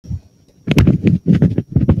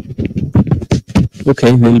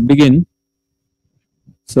Okay, we'll begin.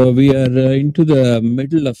 So we are into the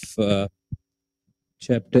middle of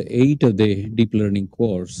chapter 8 of the deep learning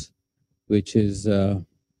course, which is on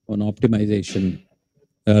optimization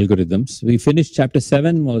algorithms. We finished chapter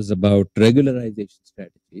 7 was about regularization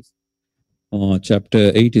strategies.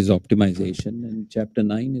 Chapter 8 is optimization, and chapter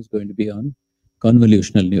 9 is going to be on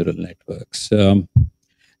convolutional neural networks.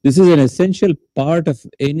 This is an essential part of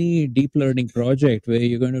any deep learning project where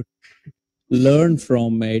you're going to learn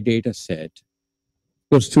from a data set. Of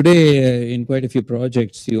course, today in quite a few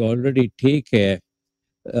projects, you already take a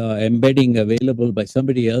embedding available by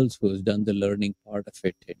somebody else who has done the learning part of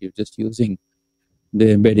it, and you're just using the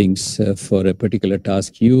embeddings for a particular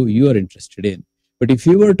task you are interested in. But if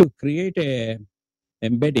you were to create a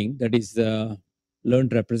embedding that is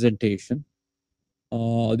learned representation,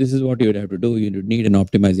 this is what you would have to do. You would need an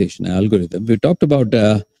optimization algorithm. We talked about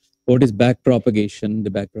what is backpropagation,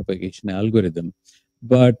 the backpropagation algorithm,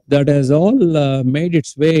 but that has all made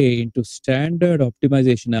its way into standard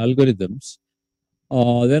optimization algorithms.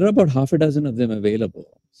 There are about half a dozen of them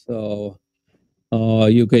available. So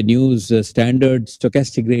you can use standard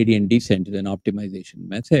stochastic gradient descent as an optimization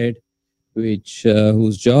method, which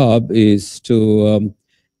whose job is to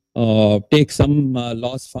take some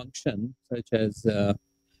loss function such as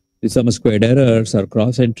the sum of squared errors or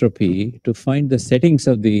cross entropy to find the settings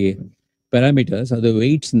of the parameters or the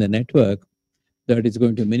weights in the network that is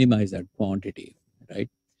going to minimize that quantity, right?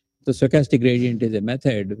 So stochastic gradient is a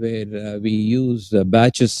method where we use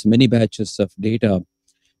many batches of data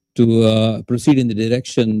to proceed in the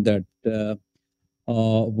direction that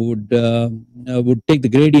would take the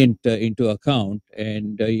gradient into account,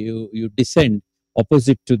 and you descend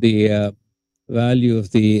opposite to the value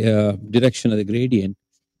of the direction of the gradient,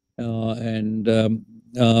 and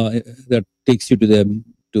that takes you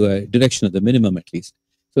to a direction of the minimum at least.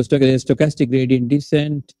 So stochastic gradient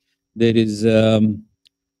descent. There is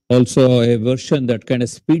also a version that kind of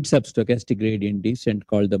speeds up stochastic gradient descent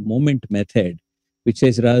called the moment method, which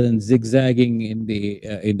says rather than zigzagging in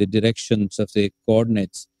the directions of the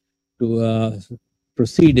coordinates to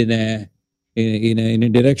proceed in a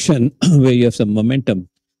direction where you have some momentum.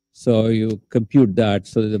 So you compute that.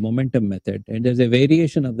 So there's a momentum method, and there's a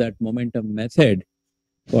variation of that momentum method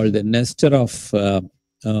called the Nesterov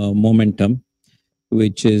momentum,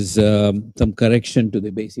 which is some correction to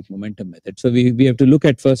the basic momentum method. So we have to look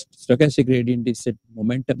at first stochastic gradient descent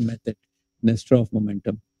momentum method, Nesterov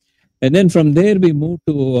momentum. And then from there, we move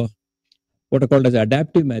to what are called as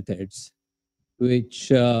adaptive methods, which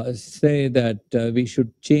say that we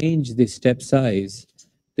should change the step size,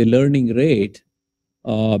 the learning rate,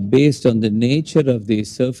 based on the nature of the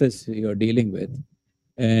surface you're dealing with.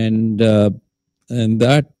 And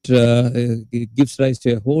that it gives rise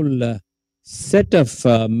to a whole set of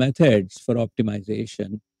methods for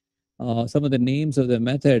optimization. Some of the names of the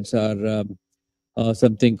methods are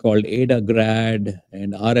something called AdaGrad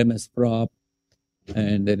and RMS prop,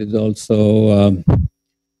 and there is also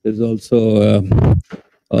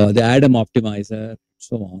the Adam optimizer,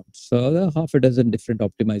 so on. So there are half a dozen different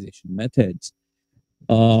optimization methods.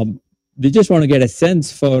 We just want to get a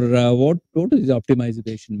sense for what these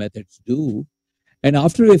optimization methods do. And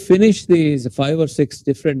after we finish these 5 or 6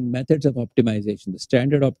 different methods of optimization, the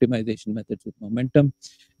standard optimization methods with momentum,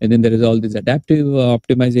 and then there is all these adaptive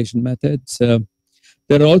optimization methods.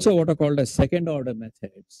 There are also what are called as second order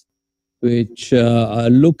methods, which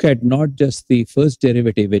look at not just the first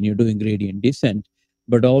derivative when you're doing gradient descent,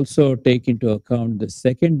 but also take into account the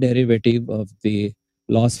second derivative of the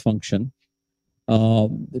loss function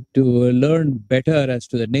to learn better as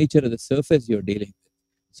to the nature of the surface you're dealing with.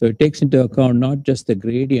 So it takes into account not just the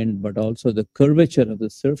gradient, but also the curvature of the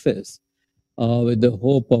surface with the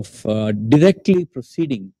hope of directly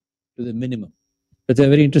proceeding to the minimum. That's a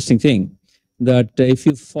very interesting thing, that if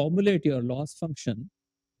you formulate your loss function,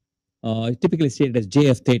 typically stated as J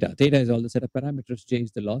of theta. Theta is all the set of parameters, J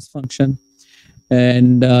is the loss function.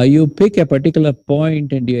 And you pick a particular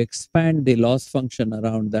point and you expand the loss function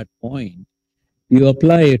around that point. You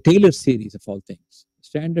apply a Taylor series of all things.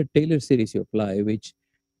 Standard Taylor series you apply, which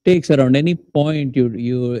takes around any point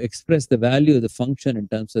you express the value of the function in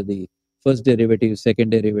terms of the first derivative, second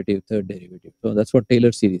derivative, third derivative. So that's what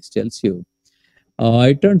Taylor series tells you.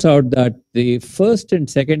 It turns out that the first and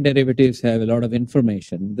second derivatives have a lot of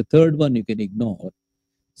information. The third one you can ignore.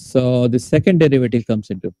 So the second derivative comes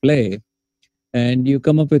into play, and you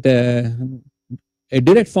come up with a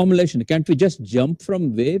direct formulation. Can't we just jump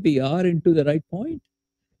from where we are into the right point?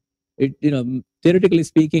 Theoretically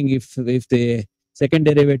speaking, if the second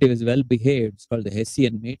derivative is well behaved, it's called the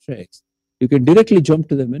Hessian matrix, you can directly jump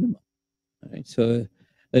to the minimum. Right? So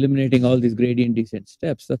eliminating all these gradient descent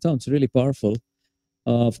steps. That sounds really powerful.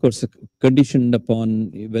 Of course, conditioned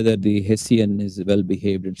upon whether the Hessian is well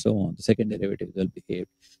behaved and so on, the second derivative is well behaved.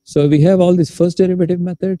 So we have all these first derivative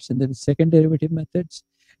methods and then second derivative methods.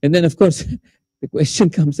 And then, of course, the question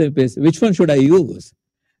comes up is which one should I use?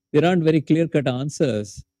 There aren't very clear cut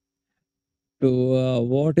answers to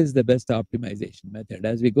what is the best optimization method.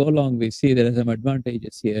 As we go along, we see there are some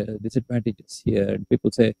advantages here, disadvantages here, and people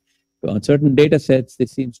say on certain data sets,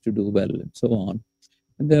 this seems to do well, and so on.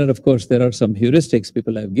 And there are, of course, there are some heuristics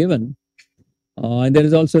people have given. And there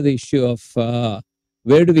is also the issue of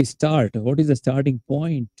where do we start? What is the starting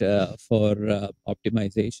point for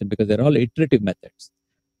optimization? Because they're all iterative methods.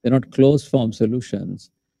 They're not closed form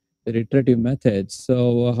solutions. They're iterative methods.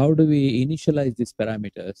 So how do we initialize these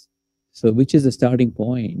parameters? So which is the starting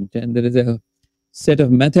point? And there is a set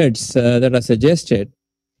of methods that are suggested.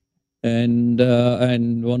 And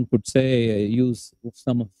one could say use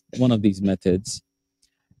one of these methods.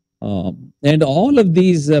 And all of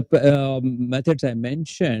these methods I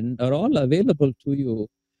mentioned are all available to you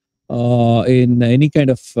in any kind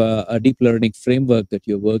of a deep learning framework that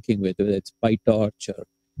you're working with, whether it's PyTorch or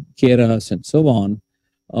Keras and so on.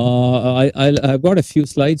 I've got a few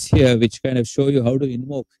slides here which kind of show you how to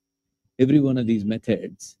invoke every one of these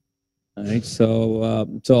methods. Right? So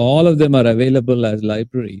all of them are available as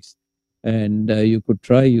libraries, and you could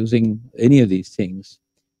try using any of these things.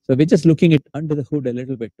 So we're just looking at under the hood a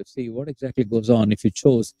little bit to see what exactly goes on. If you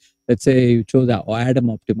chose, let's say you chose our Adam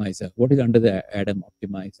optimizer, what is under the Adam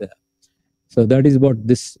optimizer? So that is what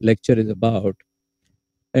this lecture is about.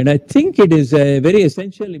 And I think it is a very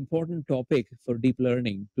essential, important topic for deep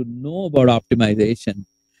learning to know about optimization.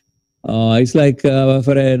 It's like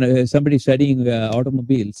for somebody studying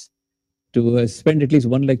automobiles to spend at least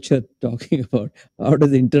one lecture talking about how does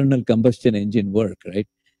the internal combustion engine work, right?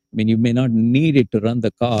 I mean, you may not need it to run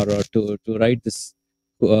the car or to write this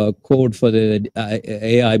code for the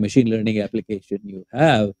AI machine learning application you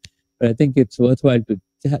have, but I think it's worthwhile to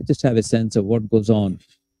just have a sense of what goes on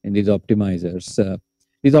in these optimizers.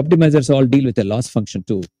 These optimizers all deal with a loss function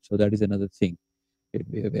too, so that is another thing to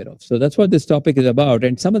be aware of. So that's what this topic is about,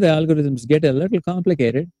 and some of the algorithms get a little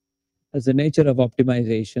complicated as the nature of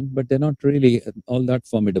optimization, but they're not really all that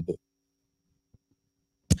formidable.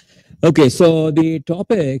 Okay, so the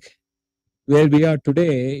topic where we are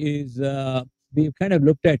today is we've kind of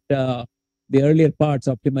looked at the earlier parts,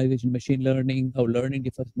 optimization, machine learning, how learning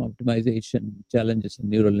differs from optimization, challenges in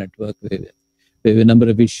neural network. We have a number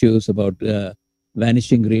of issues about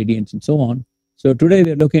vanishing gradients and so on. So today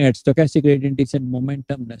we're looking at stochastic gradient descent,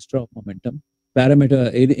 momentum, Nesterov momentum,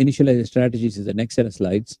 parameter initialized strategies is the next set of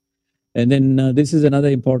slides. And then this is another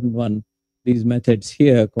important one, these methods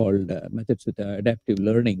here called methods with adaptive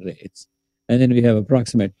learning rates. And then we have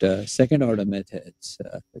approximate second order methods,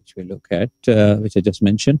 which we look at, which I just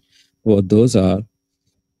mentioned, what those are.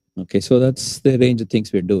 Okay, so that's the range of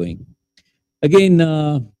things we're doing. Again,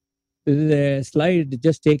 this is a slide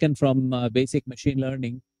just taken from basic machine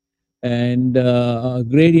learning. And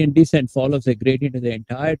gradient descent follows a gradient of the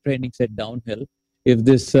entire training set downhill. If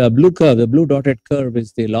this blue curve, the blue dotted curve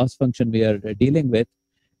is the loss function we are dealing with,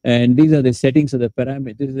 and these are the settings of the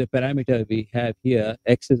parameter. This is the parameter we have here.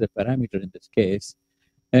 X is a parameter in this case.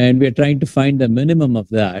 And we're trying to find the minimum of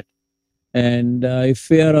that. And if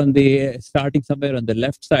we are on the starting somewhere on the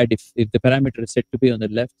left side, if the parameter is set to be on the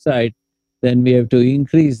left side, then we have to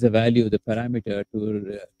increase the value of the parameter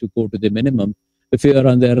to go to the minimum. If you are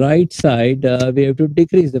on the right side, we have to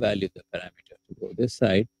decrease the value of the parameter to go this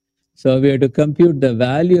side. So we have to compute the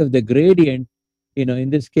value of the gradient. You know, in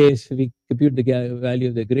this case, we compute the value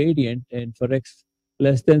of the gradient, and for x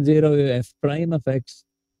less than 0, we have f prime of x,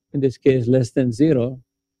 in this case, less than 0.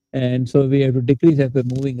 And so we have to decrease f by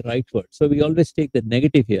moving rightward. So we always take the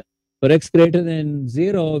negative here. For x greater than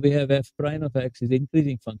 0, we have f prime of x is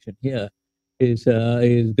increasing function here is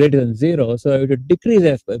greater than 0. So I have to decrease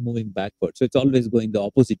f by moving backward. So it's always going the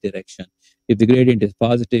opposite direction. If the gradient is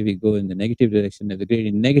positive, we go in the negative direction. If the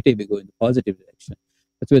gradient is negative, we go in the positive direction.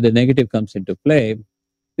 That's where the negative comes into play.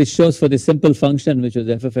 This shows for the simple function, which was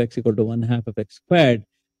f of x equal to 1/2 of x squared,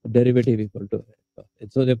 derivative equal to f.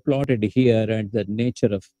 And so they plotted here, and the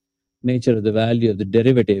nature of the value of the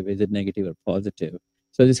derivative, is it negative or positive.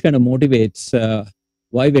 So this kind of motivates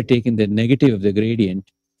why we're taking the negative of the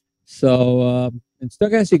gradient. So in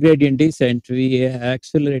stochastic gradient descent, we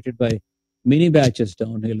accelerated by mini batches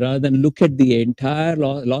downhill rather than look at the entire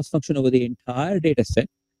loss function over the entire data set.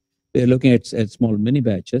 We're looking at small mini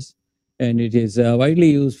batches, and it is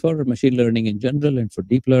widely used for machine learning in general and for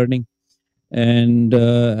deep learning. And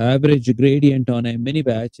average gradient on a mini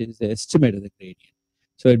batch is the estimate of the gradient.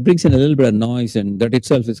 So it brings in a little bit of noise, and that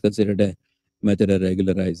itself is considered a method of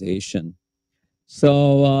regularization.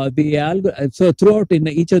 So so throughout in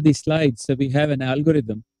each of these slides, so we have an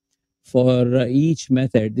algorithm for each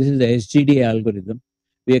method. This is the SGD algorithm.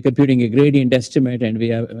 We are computing a gradient estimate, and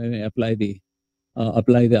we apply the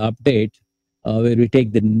update where we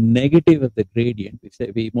take the negative of the gradient. We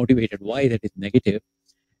say we motivated y that is negative,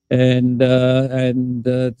 and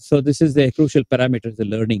so this is the crucial parameter, the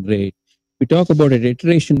learning rate. We talk about an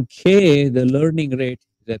iteration k. The learning rate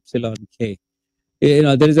is epsilon k.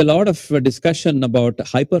 There is a lot of discussion about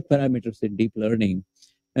hyperparameters in deep learning,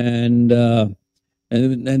 and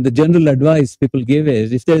and the general advice people give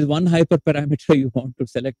is if there is one hyperparameter you want to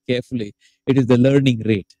select carefully, it is the learning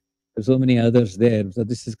rate. There's so many others there. So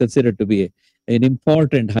this is considered to be an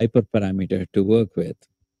important hyperparameter to work with.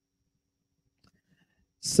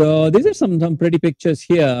 So these are some pretty pictures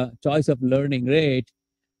here. Choice of learning rate.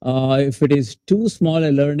 If it is too small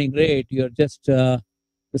a learning rate, you're just the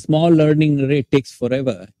small learning rate takes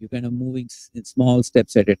forever. You're kind of moving in small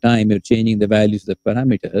steps at a time. You're changing the values of the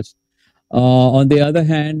parameters. On the other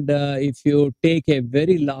hand, if you take a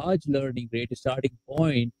very large learning rate, a starting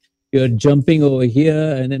point, you're jumping over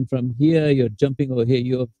here, and then from here, you're jumping over here.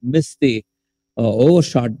 You have missed the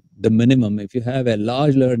overshot the minimum. If you have a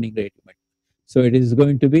large learning rate, so it is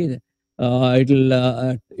going to be,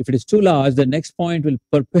 if it is too large, the next point will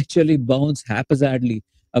perpetually bounce haphazardly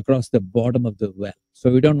across the bottom of the well. So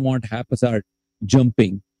we don't want haphazard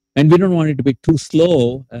jumping, and we don't want it to be too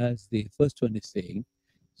slow, as the first one is saying.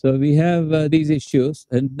 So we have these issues,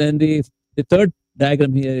 and then the third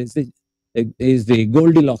diagram here is the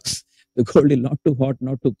Goldilocks. The Goldilocks, not too hot,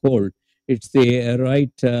 not too cold. It's the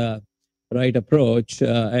right approach,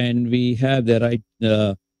 and we have the right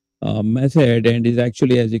method, and is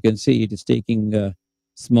actually, as you can see, it is taking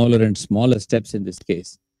smaller and smaller steps in this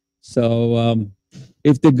case. So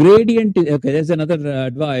if the gradient is, okay, there's another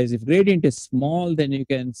advice. If gradient is small, then you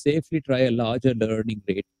can safely try a larger learning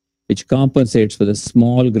rate, which compensates for the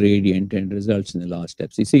small gradient and results in the large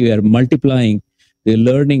steps. You see, we are multiplying the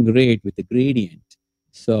learning rate with the gradient.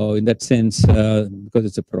 So in that sense, because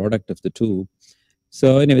it's a product of the two.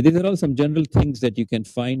 So anyway, these are all some general things that you can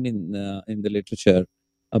find in the literature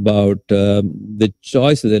about the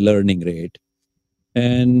choice of the learning rate.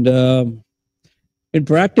 And in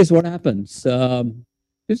practice, what happens?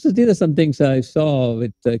 These are some things I saw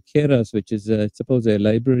with Keras, which is, suppose, a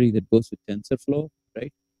library that goes with TensorFlow,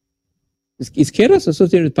 right? Is Keras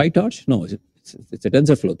associated with PyTorch? No, it's a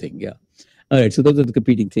TensorFlow thing, yeah. All right, so those are the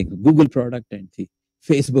competing things. Google product and the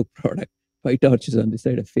Facebook product. PyTorch is on the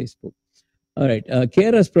side of Facebook. All right,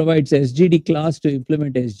 Keras provides SGD class to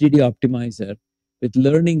implement SGD optimizer with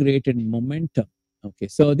learning rate and momentum. Okay,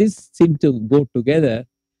 so these seem to go together.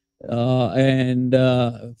 And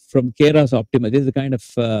from Keras optimizer, this is the kind of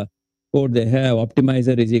code they have.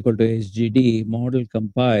 Optimizer is equal to SGD, model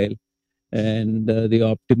compile, and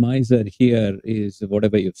the optimizer here is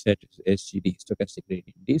whatever you've set, SGD, stochastic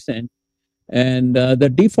gradient descent. And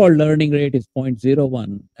the default learning rate is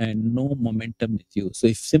 0.01 and no momentum is used. So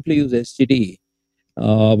if you simply use SGD,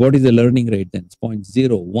 what is the learning rate then? It's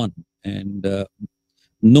 0.01 and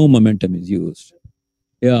no momentum is used.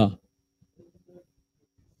 Yeah.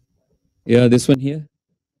 Yeah, this one here.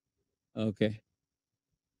 Okay.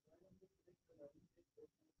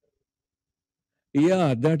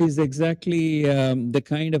 Yeah, that is exactly the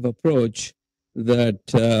kind of approach that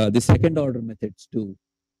the second order methods do.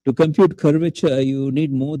 To compute curvature, you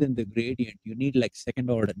need more than the gradient. You need like second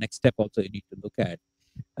order. Next step also you need to look at.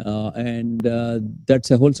 And that's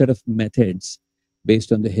a whole set of methods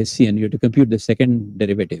based on the Hessian. You have to compute the second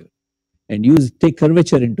derivative and take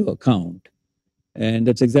curvature into account. And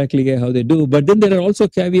that's exactly how they do. But then there are also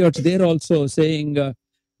caveats. They're also saying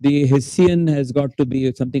the Hessian has got to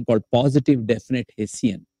be something called positive definite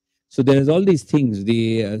Hessian. So there's all these things.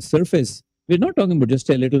 The surface, we're not talking about just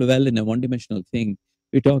a little well in a one-dimensional thing.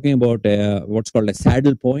 We're talking about what's called a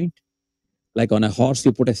saddle point. Like on a horse,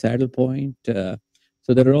 you put a saddle point. So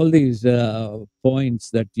there are all these points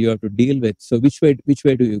that you have to deal with. So which way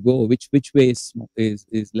do you go? Which way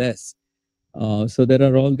is less? So there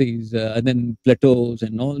are all these, and then plateaus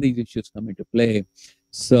and all these issues come into play.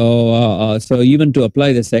 So so even to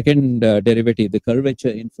apply the second derivative, the curvature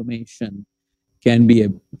information can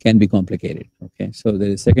be complicated. Okay, so there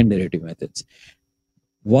is second derivative methods.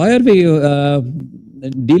 Why are we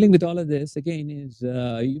dealing with all of this? Again, is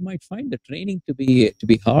you might find the training to be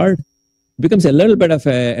hard. It becomes a little bit of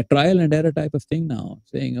a trial and error type of thing now.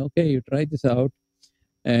 Saying, okay, you try this out,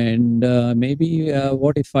 and maybe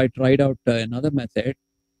what if I tried out another method?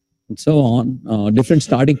 and so on. Different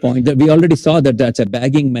starting point. We already saw that that's a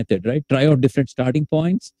bagging method, right? Try out different starting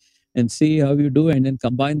points and see how you do, and then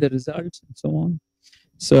combine the results and so on.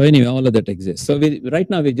 So anyway, all of that exists. So right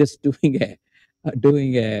now we're just doing a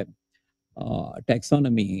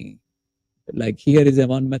taxonomy. Like here is a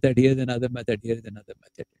one method, here is another method, here is another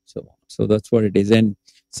method, and so on. So that's what it is. And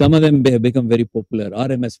some of them become very popular.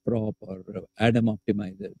 RMS prop or Adam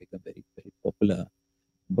optimizer become very, very popular.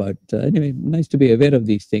 But anyway, nice to be aware of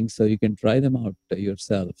these things so you can try them out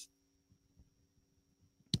yourself.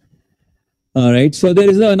 All right. So there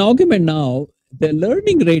is an argument now. The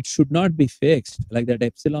learning rate should not be fixed, like that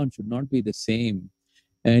epsilon should not be the same.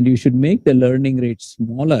 And you should make the learning rate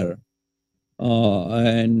smaller.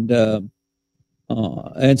 And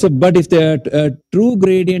so, but if the true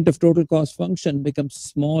gradient of total cost function becomes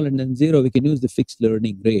small and then zero, we can use the fixed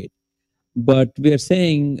learning rate. But we are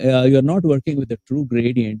saying you're not working with a true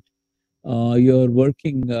gradient. You're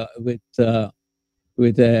working with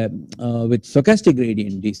stochastic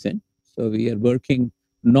gradient descent. So we are working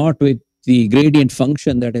not with the gradient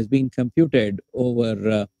function that has been computed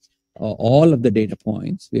over all of the data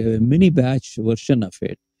points. We have a mini batch version of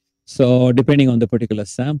it. So depending on the particular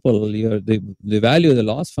sample, the value of the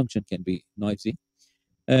loss function can be noisy.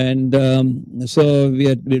 And so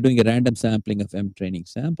we're doing a random sampling of M training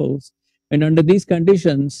samples. And under these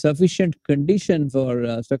conditions, sufficient condition for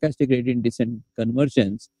stochastic gradient descent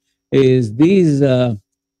convergence is these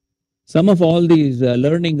sum of all these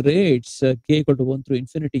learning rates, k equal to 1 through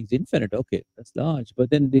infinity is infinite. Okay, that's large. But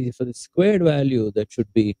then for the squared value, that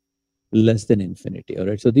should be less than infinity. All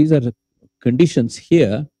right. So these are the conditions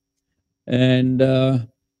here. And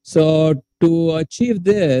so to achieve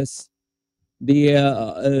this, the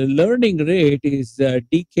learning rate is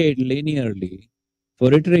decayed linearly.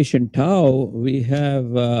 For iteration tau, we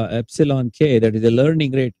have epsilon k, that is the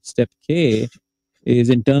learning rate step k, is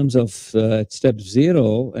in terms of step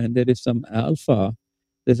 0, and there is some alpha.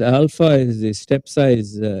 This alpha is the step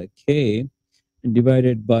size k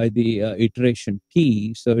divided by the iteration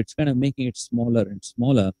t. So it's kind of making it smaller and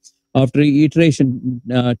smaller. After iteration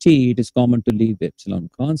t, it is common to leave epsilon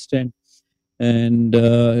constant, and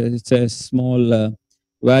it's a small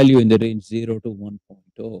value in the range 0 to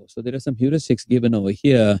 1.0. So there are some heuristics given over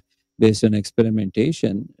here based on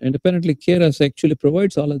experimentation, and apparently Keras actually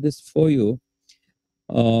provides all of this for you.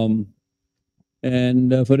 For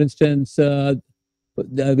instance,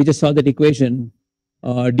 we just saw that equation,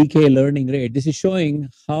 decay learning rate. This is showing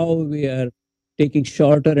how we are taking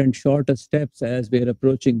shorter and shorter steps as we are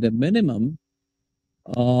approaching the minimum.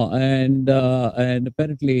 And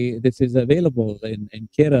apparently this is available in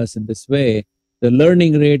Keras in this way. The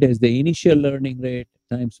learning rate is the initial learning rate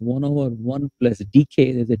times 1 over 1 plus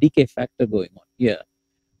decay. There's a decay factor going on here,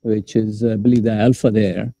 which is, I believe, the alpha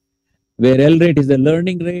there, where L rate is the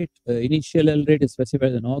learning rate. Initial L rate is specified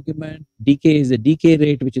as an argument. Decay is the decay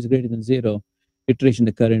rate, which is greater than 0. Iteration,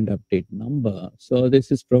 the current update number. So this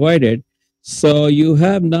is provided. So you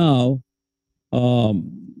have now,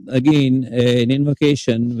 again, an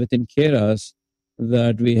invocation within Keras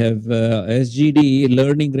that we have SGD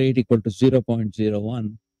learning rate equal to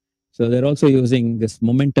 0.01. So they're also using this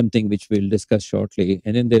momentum thing, which we'll discuss shortly.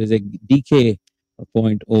 And then there is a decay of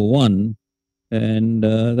 0.01. And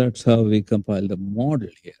that's how we compile the model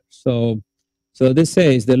here. So this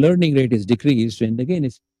says the learning rate is decreased. And again,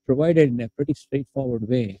 it's provided in a pretty straightforward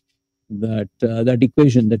way that that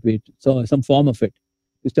equation that we saw, some form of it,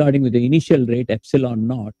 starting with the initial rate epsilon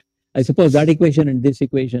naught. I suppose that equation and this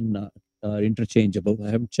equation are interchangeable.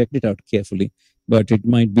 I haven't checked it out carefully, but it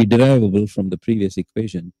might be derivable from the previous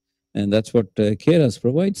equation. And that's what Keras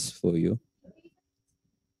provides for you.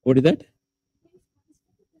 What is that?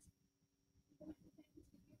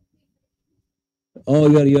 Oh,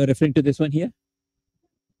 you're referring to this one here?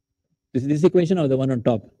 This equation or the one on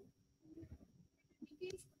top?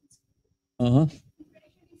 Uh-huh.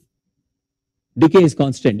 Decay is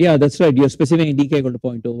constant. Yeah, that's right. You're specifying decay equal to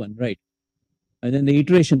 0.01, right? And then the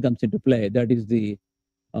iteration comes into play. That is the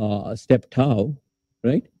step tau,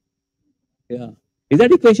 right? Yeah. Is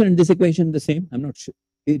that equation and this equation the same? I'm not sure.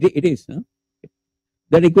 It is, huh?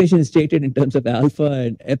 That equation is stated in terms of alpha,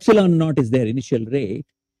 and epsilon naught is their initial rate,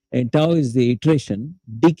 and tau is the iteration.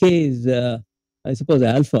 Decay is, I suppose,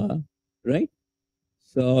 alpha, right?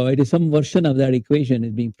 So it is some version of that equation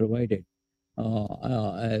is being provided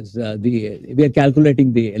as we are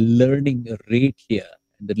calculating the learning rate here.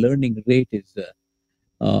 And the learning rate is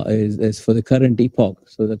for the current epoch.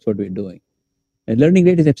 So that's what we're doing. And learning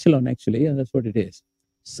rate is epsilon actually. Yeah, that's what it is.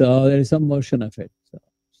 So there is some version of it. So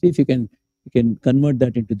see if you can convert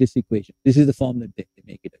that into this equation. This is the form that they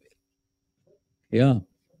make it available. Yeah.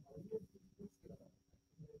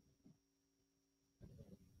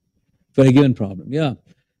 for a given problem. Yeah.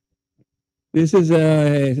 This is,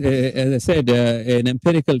 as I said, an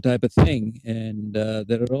empirical type of thing. And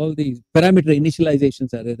there are all these parameter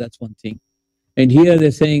initializations are there. That's one thing. And here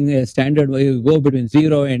they're saying a standard where you go between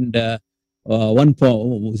 0 and 0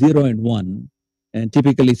 and 1, and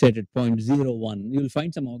typically set at 0.01. You'll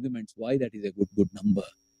find some arguments why that is a good number.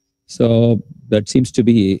 So that seems to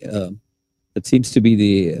be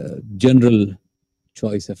the general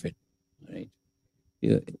choice of it, right?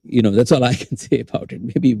 That's all I can say about it.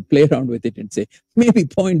 Maybe play around with it and say maybe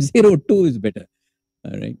 0.02 is better.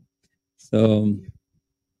 All right. So,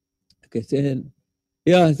 okay. So,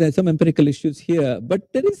 yeah, there's some empirical issues here,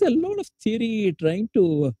 but there is a lot of theory trying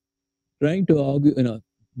to argue.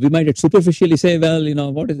 We might superficially say,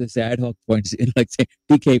 well, what is this ad hoc points? Like say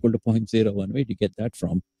TK equal to 0.01. Where do you get that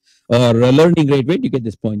from? Or a learning rate, where do you get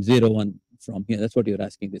this 0.01 from here? That's what you're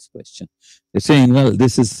asking this question. They're saying, well,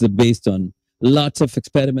 this is based on lots of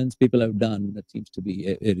experiments people have done. That seems to be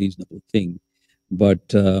a reasonable thing.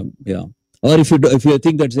 But yeah. Or if you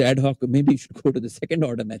think that's ad hoc, maybe you should go to the second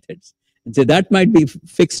order methods and say that might be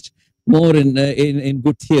fixed more in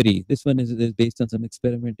good theory. This one is based on some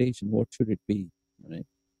experimentation. What should it be? Right.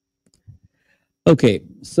 Okay,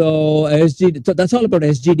 so SGD. So that's all about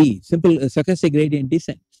SGD, simple stochastic gradient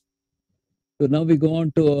descent. So now we go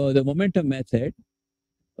on to the momentum method.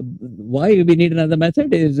 Why we need another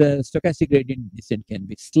method is stochastic gradient descent can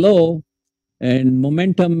be slow, and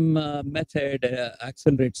momentum method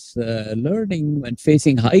accelerates learning when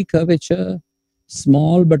facing high curvature,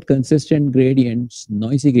 small but consistent gradients,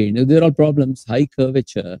 noisy gradients. They're all problems. High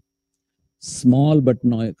curvature, small but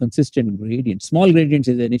consistent gradients. Small gradients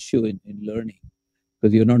is an issue in learning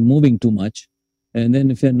because you're not moving too much. And then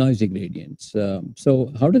if you're noisy gradients.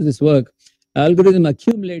 So how does this work? Algorithm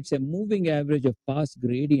accumulates a moving average of past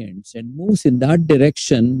gradients and moves in that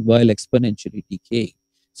direction while exponentially decaying.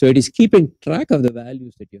 So it is keeping track of the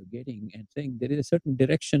values that you're getting and saying there is a certain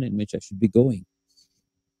direction in which I should be going.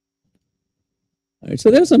 All right, so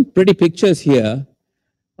there are some pretty pictures here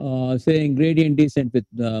saying gradient descent with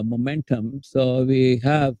momentum. So we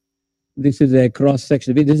have, this is a cross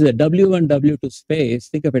section. This is a W1, W2 space.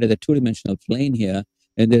 Think of it as a two-dimensional plane here.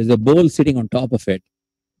 And there's a bowl sitting on top of it.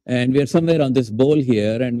 And we are somewhere on this bowl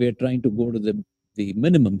here, and we are trying to go to the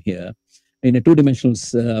minimum here. In a two-dimensional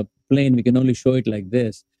plane, we can only show it like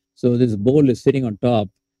this. So this bowl is sitting on top.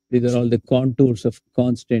 These are all the contours of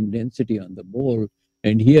constant density on the bowl.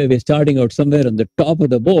 And here we're starting out somewhere on the top of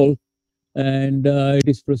the bowl, and it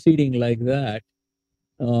is proceeding like that.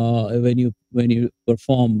 When you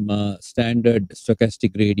perform standard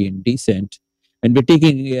stochastic gradient descent, and we're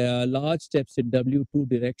taking large steps in W2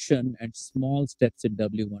 direction and small steps in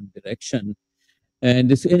W1 direction. And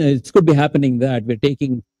this, it could be happening that we're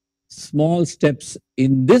taking small steps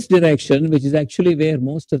in this direction, which is actually where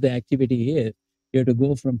most of the activity is. You have to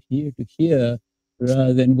go from here to here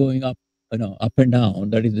rather than going up, up and down.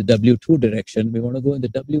 That is the W2 direction. We want to go in the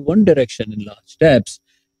W1 direction in large steps.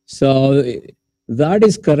 So that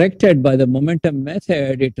is corrected by the momentum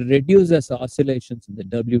method. It reduces oscillations in the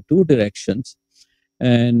W2 directions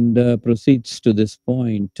and proceeds to this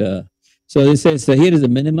point. So this says here is the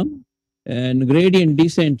minimum, and gradient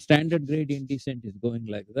descent, standard gradient descent is going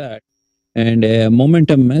like that. And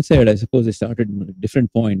momentum method, I suppose it started at a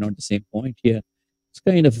different point, not the same point here. It's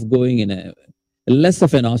kind of going in a less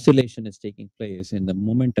of an oscillation is taking place in the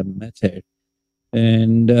momentum method.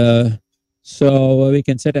 And so we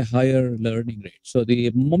can set a higher learning rate. So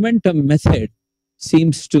the momentum method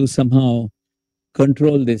seems to somehow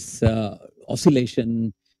control this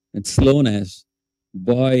oscillation and slowness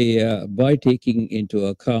by taking into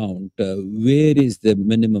account where is the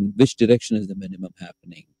minimum, which direction is the minimum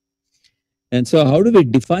happening. And so how do we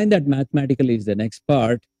define that mathematically is the next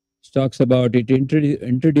part. It talks about it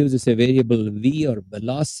introduces a variable v or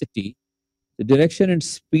velocity, the direction and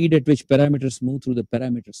speed at which parameters move through the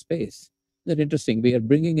parameter space. Isn't that interesting? We are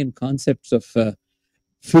bringing in concepts of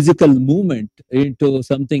physical movement into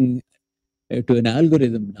something, to an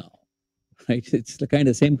algorithm now, right? It's the kind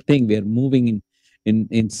of same thing. We are moving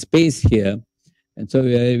in space here. And so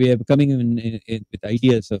we are coming in with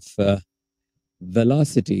ideas of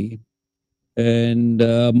velocity. And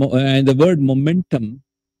the word momentum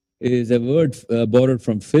is a word borrowed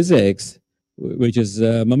from physics, which is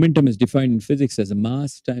momentum is defined in physics as a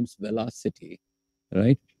mass times velocity,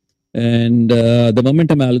 right? And the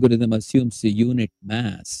momentum algorithm assumes a unit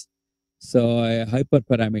mass. So a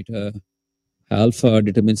hyperparameter alpha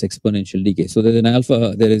determines exponential decay. So there's an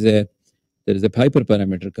alpha, there is a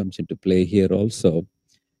hyperparameter comes into play here also.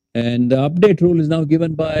 And the update rule is now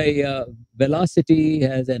given by velocity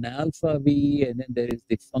has an alpha v, and then there is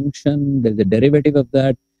the function, there's a derivative of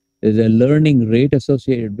that, There's a learning rate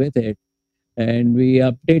associated with it, and we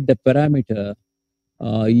update the parameter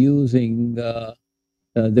using the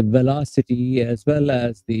velocity as well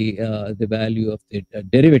as the value of the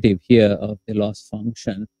derivative here of the loss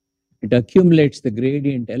function. It accumulates the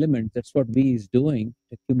gradient element. That's what V is doing.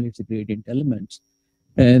 It accumulates the gradient elements.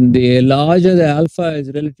 And the larger the alpha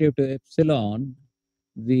is relative to epsilon,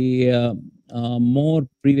 the more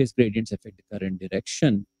previous gradients affect the current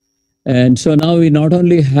direction. And so now we not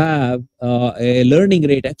only have a learning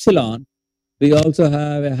rate epsilon, we also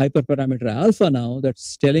have a hyperparameter alpha now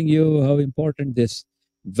that's telling you how important this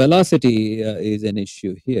velocity is an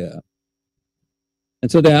issue here.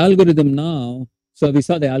 And so the algorithm now, so we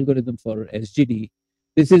saw the algorithm for SGD.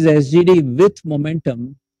 This is SGD with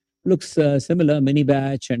momentum. Looks similar, mini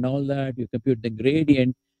batch and all that. You compute the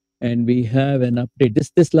gradient, and we have an update.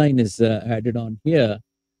 This line is added on here,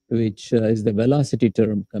 which is the velocity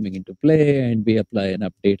term coming into play, and we apply an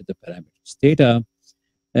update to the parameters theta.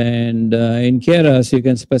 And in Keras, you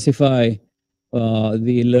can specify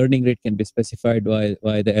the learning rate can be specified by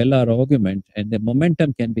the LR argument, and the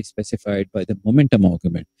momentum can be specified by the momentum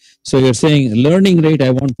argument. So you're saying learning rate,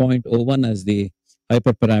 I want 0.01 as the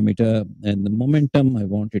hyperparameter, and the momentum, I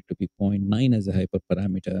want it to be 0.9 as a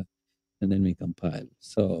hyperparameter, and then we compile.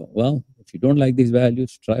 So, well, if you don't like these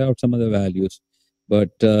values, try out some other values,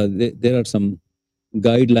 but there are some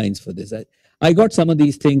guidelines for this. I got some of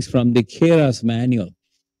these things from the Keras manual.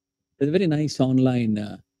 There's a very nice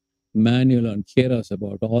online manual on Keras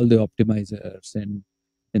about all the optimizers and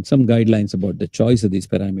some guidelines about the choice of these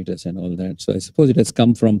parameters and all that. So I suppose it has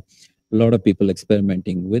come from a lot of people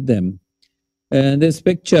experimenting with them. And this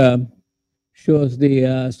picture shows the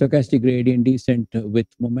stochastic gradient descent with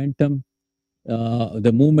momentum,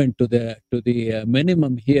 the movement to the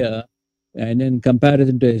minimum here, and in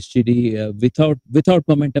comparison to SGD, without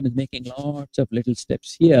momentum is making lots of little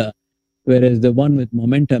steps here, whereas the one with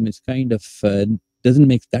momentum is kind of doesn't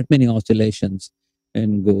make that many oscillations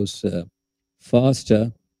and goes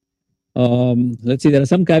faster. Let's see, there are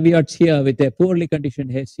some caveats here with a poorly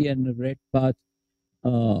conditioned Hessian red path,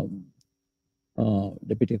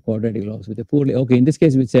 depicted quadratic laws with a poorly, okay, in this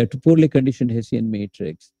case, we say a poorly conditioned Hessian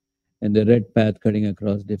matrix, and the red path cutting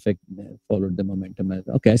across defect followed the momentum.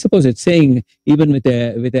 Okay, I suppose it's saying even with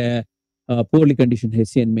a poorly conditioned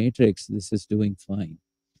Hessian matrix, this is doing fine.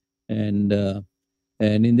 And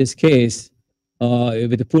in this case,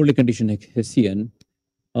 with a poorly conditioned Hessian,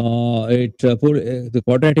 the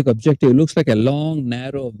quadratic objective looks like a long,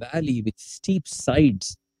 narrow valley with steep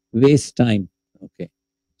sides, waste time. Okay,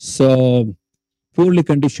 so poorly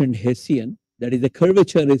conditioned Hessian, that is the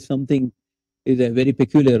curvature is something, is a very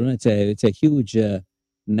peculiar, it's a huge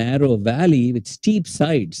narrow valley with steep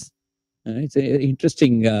sides. It's an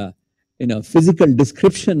interesting, physical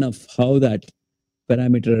description of how that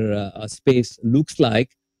parameter space looks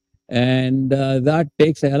like, and that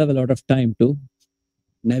takes a hell of a lot of time to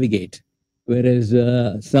navigate. Whereas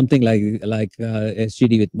something like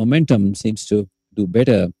SGD with momentum seems to do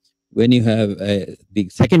better when you have the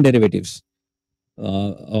second derivatives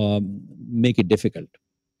make it difficult.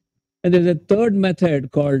 And there's a third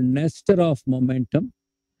method called Nesterov momentum,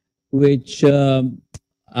 which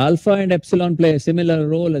alpha and epsilon play a similar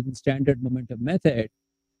role as the standard momentum method.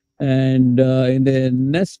 And in the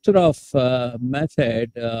Nesterov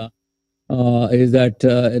method, is that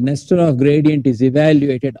Nesterov gradient is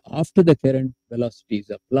evaluated after the current velocity is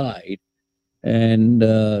applied. And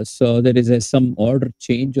so there is some order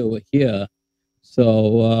change over here. So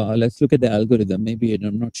let's look at the algorithm. Maybe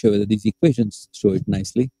I'm not sure whether these equations show it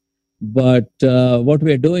nicely. But what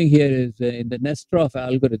we're doing here is in the Nesterov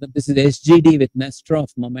algorithm, this is SGD with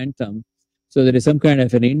Nesterov momentum. So there is some kind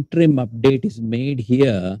of an interim update is made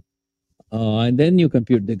here. And then you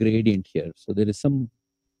compute the gradient here. So there is some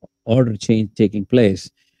order change taking place.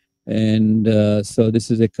 And so this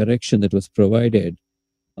is a correction that was provided,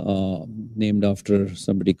 named after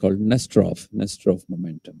somebody called Nesterov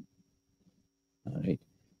momentum. All right.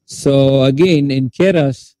 So again, in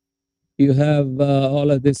Keras, you have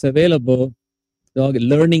all of this available. The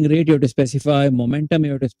learning rate you have to specify, momentum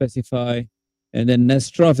you have to specify, and then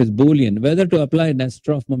Nesterov is Boolean, whether to apply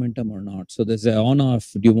Nesterov momentum or not. So there's an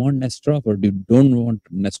on-off, do you want Nesterov or do you don't want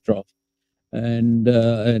Nesterov? And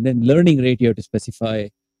then learning rate you have to specify,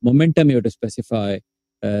 momentum you have to specify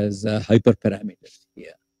as hyperparameters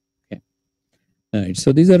here. Okay. All right.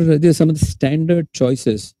 So these are some of the standard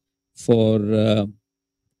choices for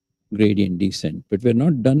gradient descent, but we're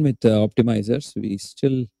not done with optimizers. We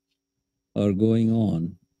still are going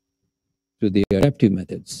on to the adaptive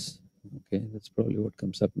methods. Okay, that's probably what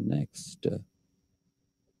comes up next.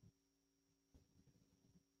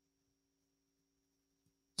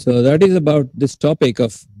 So that is about this topic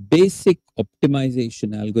of basic optimization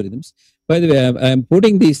algorithms. By the way, I'm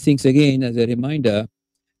putting these things again as a reminder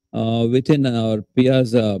within our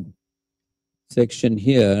Piazza section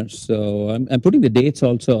here. So I'm putting the dates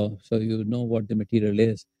also, so you know what the material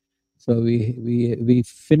is. So we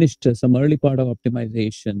finished some early part of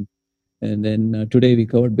optimization, and then today we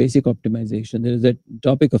covered basic optimization. There is a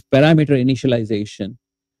topic of parameter initialization,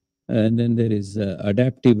 and then there is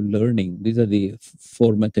adaptive learning. These are the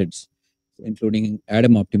four methods, including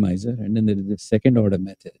Adam optimizer, and then there is the second order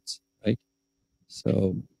methods, right?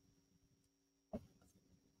 So,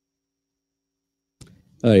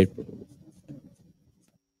 all right,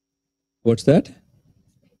 what's that?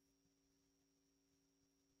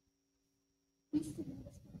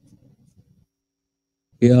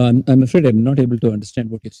 Yeah, I'm afraid I'm not able to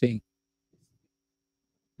understand what you're saying.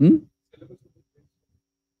 Hmm?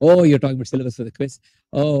 Oh, you're talking about syllabus for the quiz.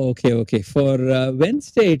 Oh, okay, okay. For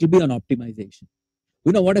Wednesday, it'll be on optimization.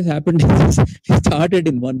 You know what has happened is it started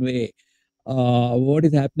in one way. What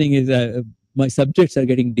is happening is my subjects are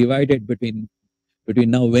getting divided between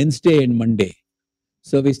now Wednesday and Monday.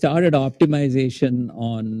 So we started optimization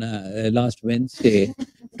on last Wednesday.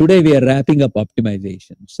 Today we are wrapping up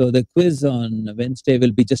optimization. So the quiz on Wednesday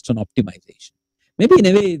will be just on optimization. Maybe in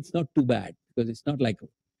a way it's not too bad because it's not like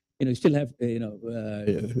you still have today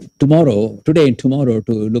and tomorrow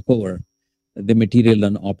to look over the material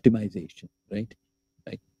on optimization, right?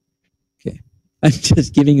 Right. Okay. I'm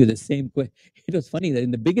just giving you the same question. It was funny that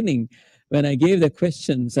in the beginning, when I gave the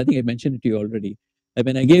questions, I think I mentioned it to you already.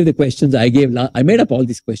 When I gave the questions, I made up all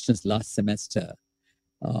these questions last semester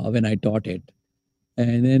when I taught it.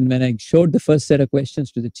 And then when I showed the first set of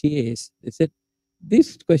questions to the TAs, they said,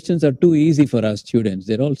 these questions are too easy for our students.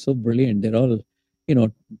 They're all so brilliant. They're all,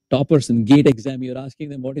 toppers in GATE exam. You're asking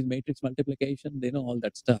them what is matrix multiplication. They know all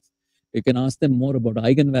that stuff. You can ask them more about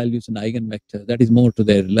eigenvalues and eigenvectors. That is more to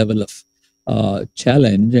their level of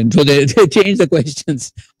challenge. And so they changed the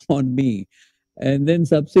questions on me. And then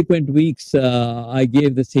subsequent weeks, I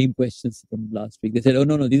gave the same questions from last week. They said, oh,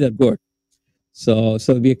 no, these are good. So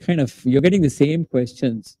we're you're getting the same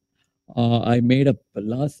questions I made up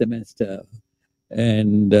last semester.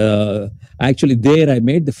 And actually there I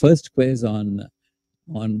made the first quiz on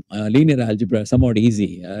linear algebra somewhat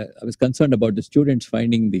easy. I was concerned about the students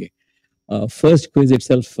finding the first quiz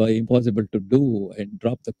itself impossible to do and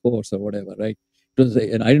drop the course or whatever, right?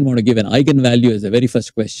 And I didn't want to give an eigenvalue as the very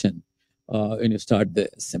first question when you start the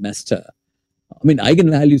semester. I mean,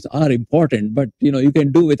 eigenvalues are important, but you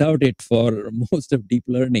can do without it for most of deep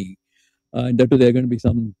learning. And that too, there are going to be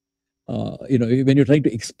some, when you're trying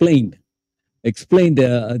to explain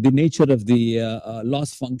the nature of the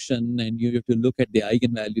loss function, and you have to look at the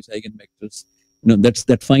eigenvalues, eigenvectors. That's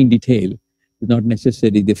that fine detail is not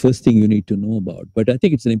necessarily the first thing you need to know about. But I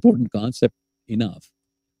think it's an important concept enough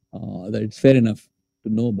that it's fair enough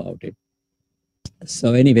to know about it.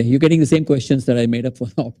 So anyway, you're getting the same questions that I made up for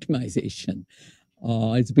optimization.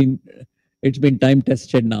 It's been time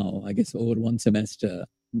tested now, I guess, over one semester.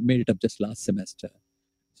 Made it up just last semester.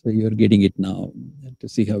 So you're getting it now to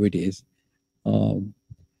see how it is.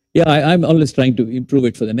 Yeah, I'm always trying to improve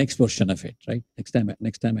it for the next version of it, right? Next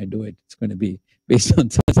time I do it, it's going to be based on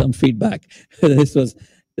some feedback. this was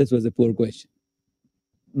a poor question.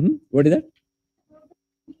 What is that?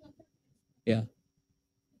 Yeah.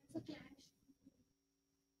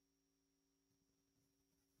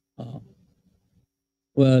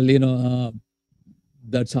 Well,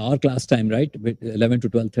 that's our class time, right? 11 to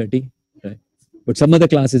 12:30, right? But some other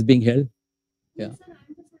class is being held. Yeah.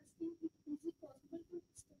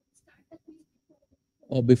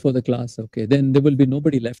 Or before the class, okay. Then there will be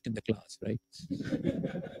nobody left in the class, right?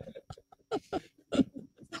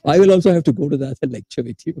 I will also have to go to the other lecture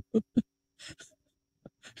with you,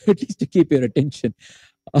 at least to keep your attention.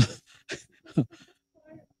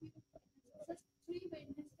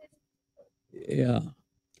 Yeah.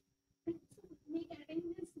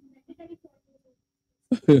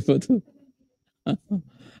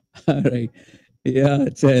 All right. Yeah,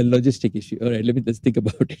 it's a logistic issue. All right, let me just think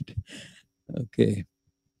about it. Okay.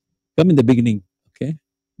 Come in the beginning. Okay.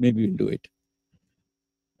 Maybe we'll do it.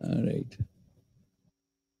 All right.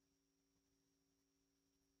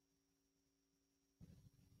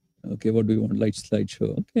 Okay, what do we want? Light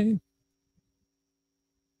slideshow. Okay.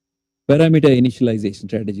 Parameter initialization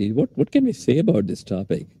strategy. What can we say about this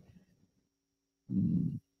topic?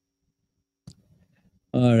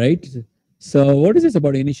 All right. So what is this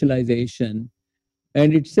about initialization?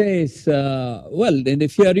 And it says, and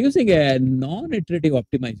if you are using a non-iterative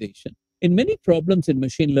optimization, in many problems in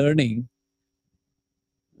machine learning,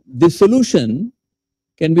 the solution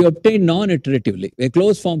can be obtained non-iteratively. A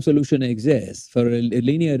closed form solution exists for a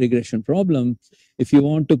linear regression problem. If you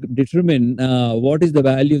want to determine what is the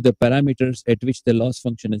value of the parameters at which the loss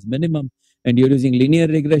function is minimum, and you're using linear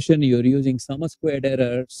regression, you're using sum of squared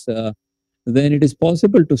errors, then it is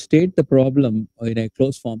possible to state the problem in a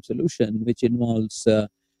closed form solution, which involves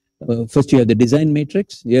first you have the design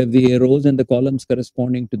matrix, you have the rows and the columns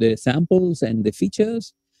corresponding to the samples and the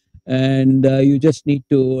features, and you just need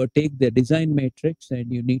to take the design matrix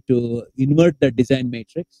and you need to invert the design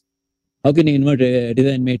matrix. How can you invert a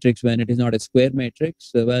design matrix when it is not a square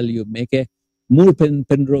matrix? Well, you make a move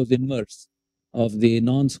Penrose inverse of the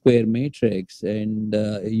non-square matrix, and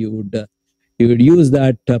you would use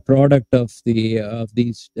that product of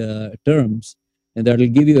these terms, and that will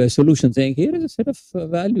give you a solution saying here is a set of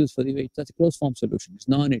values for the weight. That's a closed form solution. It's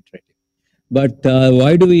non-iterative. But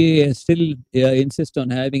why do we still insist on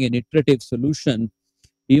having an iterative solution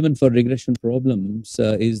even for regression problems?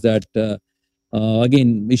 Is that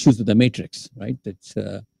again issues with the matrix, right? It's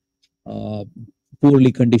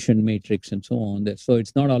poorly conditioned matrix and so on. So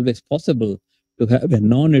it's not always possible to have a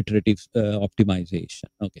non-iterative optimization.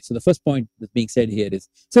 Okay, so the first point that's being said here is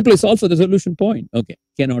simply solve for the solution point. Okay,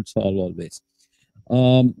 cannot solve always.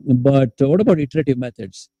 But what about iterative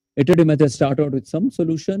methods? Iterative methods start out with some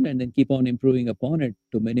solution and then keep on improving upon it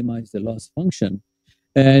to minimize the loss function.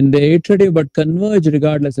 And they're iterative but converge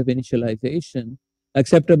regardless of initialization,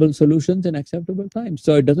 acceptable solutions and acceptable times.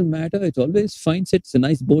 So it doesn't matter. It always finds it's a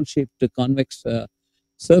nice bowl-shaped convex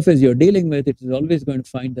surface you're dealing with. It is always going to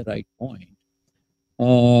find the right point.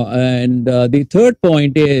 And the third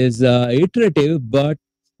point is iterative but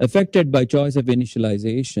affected by choice of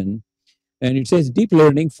initialization. And it says deep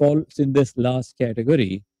learning falls in this last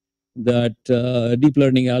category, that deep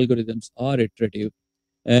learning algorithms are iterative.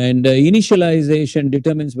 And initialization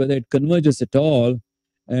determines whether it converges at all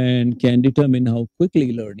and can determine how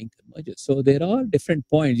quickly learning converges. So there are different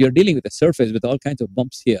points. You're dealing with a surface with all kinds of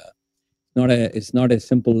bumps here. It's not a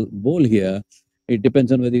simple bowl here. It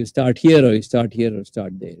depends on whether you start here or you start here or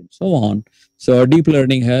start there and so on. So deep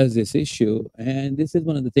learning has this issue. And this is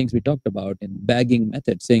one of the things we talked about in bagging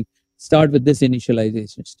method, saying start with this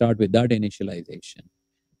initialization, start with that initialization,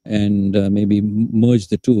 and maybe merge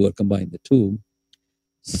the two or combine the two.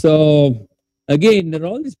 So again, there are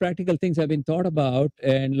all these practical things have been thought about.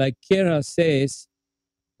 And like Kara says,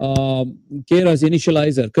 Kara's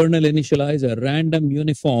initializer, kernel initializer, random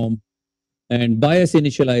uniform, and bias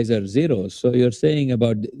initializer zeros. So you're saying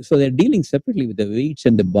about, so they're dealing separately with the weights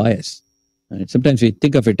and the bias. And sometimes we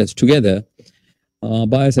think of it as together.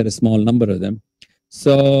 Bias are a small number of them.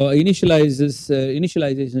 So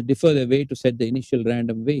initializations differ the way to set the initial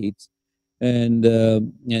random weights. And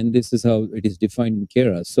this is how it is defined in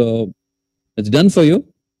Kara. So it's done for you.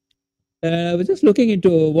 We're just looking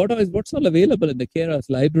into what's all available in the Kara's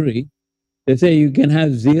library. They say you can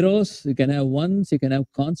have zeros, you can have ones, you can have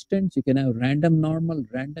constants, you can have random normal,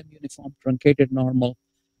 random uniform, truncated normal,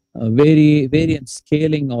 variant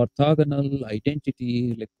scaling, orthogonal,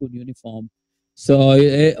 identity, Lekun uniform. So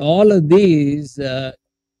all of these are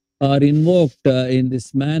invoked in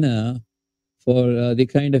this manner for the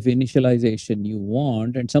kind of initialization you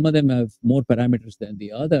want. And some of them have more parameters than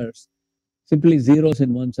the others. Simply zeros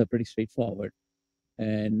and ones are pretty straightforward.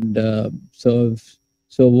 And so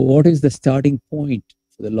what is the starting point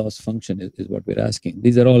for the loss function is what we're asking.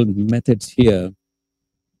 These are all methods here.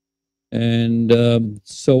 And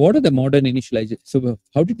so what are the modern initializations? So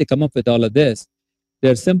how did they come up with all of this?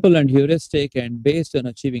 They're simple and heuristic and based on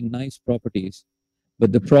achieving nice properties.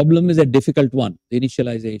 But the problem is a difficult one, the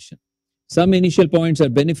initialization. Some initial points are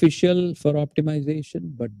beneficial for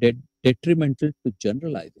optimization, but detrimental to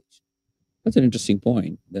generalization. That's an interesting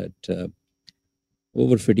point, that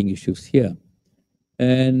overfitting issues here.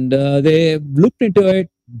 And they looked into it,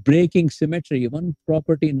 breaking symmetry. One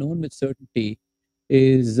property known with certainty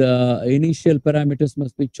is initial parameters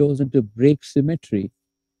must be chosen to break symmetry.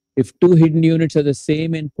 If two hidden units are the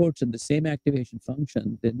same inputs and the same activation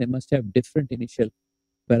function, then they must have different initial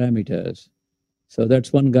parameters. So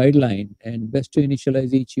that's one guideline, and best to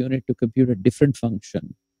initialize each unit to compute a different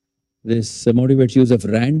function. This motivates use of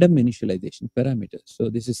random initialization parameters. So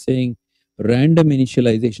this is saying random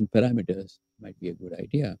initialization parameters might be a good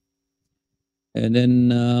idea. And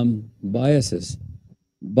then biases.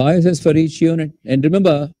 Biases for each unit. And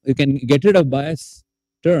remember, you can get rid of bias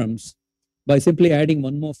terms by simply adding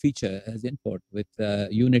one more feature as input with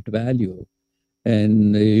unit value.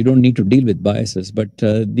 And you don't need to deal with biases, but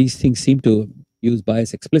these things seem to use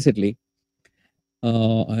bias explicitly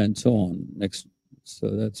and so on. Next, so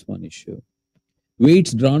that's one issue.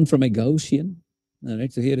 Weights drawn from a Gaussian. All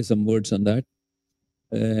right, so here are some words on that.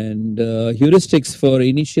 And heuristics for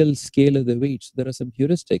initial scale of the weights. There are some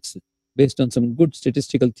heuristics based on some good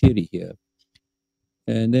statistical theory here.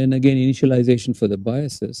 And then again, initialization for the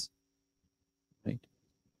biases, right?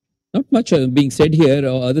 Not much being said here,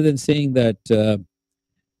 other than saying that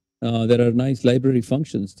there are nice library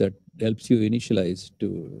functions that helps you initialize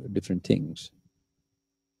to different things.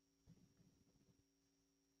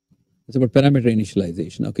 It's about parameter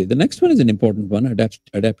initialization. Okay, the next one is an important one,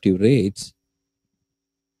 adaptive rates.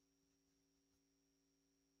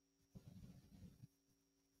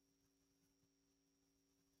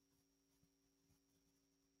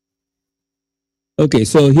 Okay,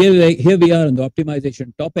 so here we are on the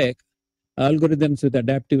optimization topic, algorithms with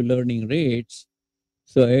adaptive learning rates.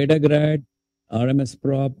 So AdaGrad, RMS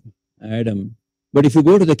prop, Adam. But if you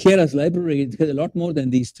go to the Keras library, it has a lot more than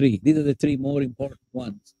these three. These are the three more important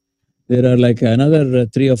ones. There are like another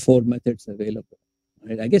 3 or 4 methods available.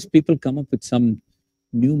 Right? I guess people come up with some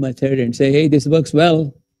new method and say, hey, this works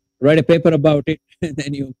well, write a paper about it, and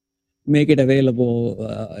then you make it available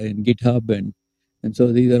in GitHub. And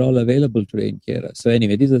so these are all available today in Keras. So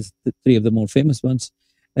anyway, these are the three of the more famous ones.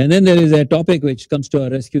 And then there is a topic which comes to our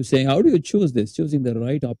rescue saying, how do you choose this? Choosing the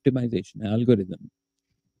right optimization algorithm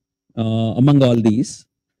among all these.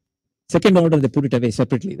 Second order, they put it away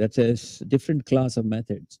separately. That's a different class of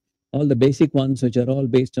methods. All the basic ones, which are all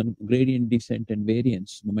based on gradient descent and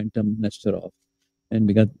variance, momentum, Nesterov. And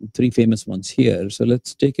we got 3 famous ones here. So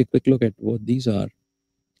let's take a quick look at what these are.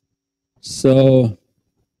 So,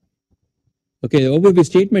 okay, the overview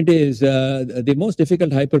statement is the most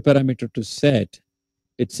difficult hyperparameter to set.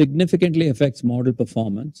 It significantly affects model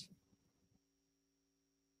performance.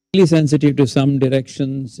 Highly sensitive to some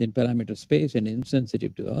directions in parameter space and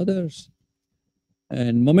insensitive to others.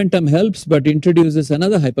 And momentum helps, but introduces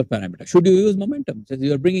another hyperparameter. Should you use momentum? Says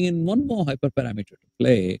you are bringing in one more hyperparameter to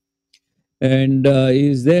play. And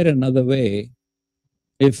is there another way?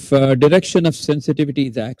 If direction of sensitivity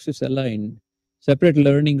is axis aligned, separate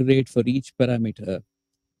learning rate for each parameter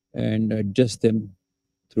and adjust them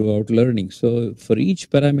throughout learning. So for each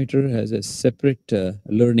parameter has a separate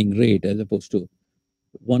learning rate as opposed to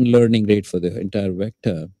one learning rate for the entire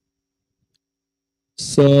vector.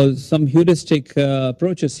 So some heuristic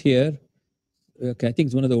approaches here. Okay, I think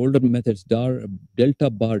it's one of the older methods, delta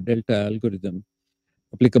bar delta algorithm,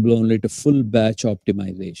 applicable only to full batch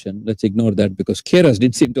optimization. Let's ignore that because Keras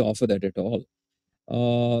didn't seem to offer that at all.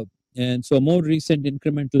 And so more recent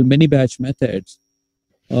incremental mini batch methods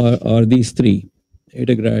are these 3,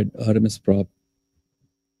 AdaGrad, RMS prop,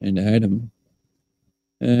 and Adam.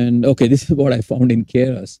 And okay, this is what I found in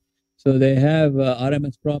Keras. So they have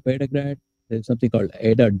RMS prop, AdaGrad. There's something called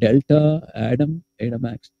Ada Delta, Adam,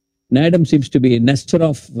 Adamax. And Adam seems to be a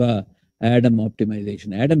Nesterov Adam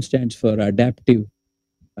optimization. Adam stands for adaptive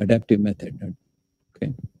method.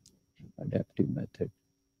 Okay, adaptive method.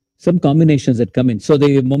 Some combinations that come in. So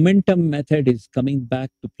the momentum method is coming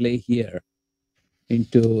back to play here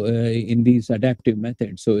into in these adaptive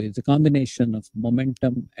methods. So it's a combination of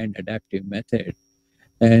momentum and adaptive method.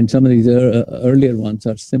 And some of these earlier ones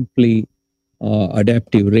are simply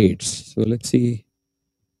adaptive rates. So let's see,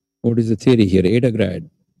 what is the theory here? AdaGrad.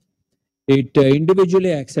 It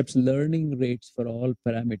individually accepts learning rates for all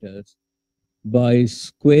parameters by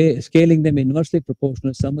scaling them inversely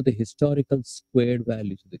proportional to some of the historical squared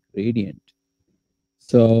values of the gradient.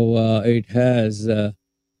 So it has a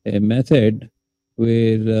method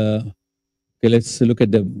where, okay, let's look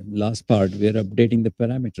at the last part. We're updating the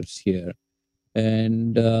parameters here.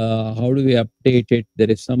 And how do we update it?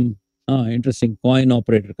 There is some interesting coin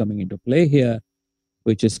operator coming into play here,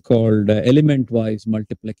 which is called element-wise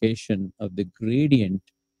multiplication of the gradient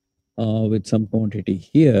with some quantity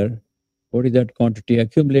here. What is that quantity?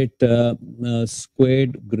 Accumulate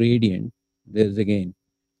squared gradient. There's again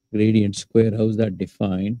gradient square. How's that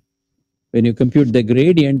defined? When you compute the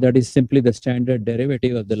gradient, that is simply the standard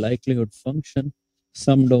derivative of the likelihood function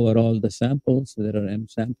summed over all the samples. So there are m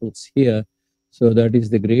samples here. So that is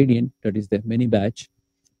the gradient, that is the mini batch,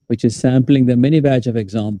 which is sampling the mini batch of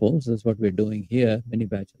examples. That's what we're doing here, mini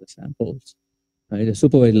batch of the samples. It's a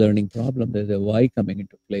supervised learning problem. There's a y coming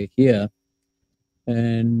into play here.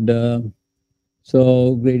 And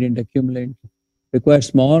so gradient accumulate requires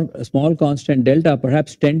a small constant delta,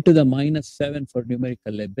 perhaps 10 to the minus 7 for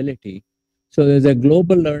numerical ability. So there's a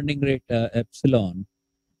global learning rate epsilon,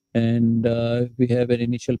 and we have an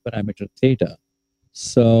initial parameter theta.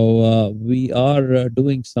 So we are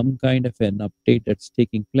doing some kind of an update that's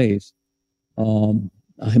taking place. I'm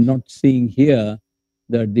not seeing here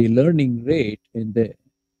that the learning rate in the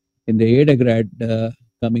AdaGrad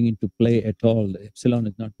coming into play at all. The epsilon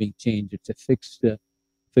is not being changed. It's a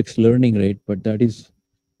fixed learning rate, but that is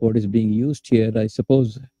what is being used here. I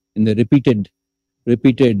suppose in the repeated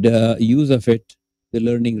use of it, the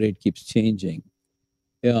learning rate keeps changing.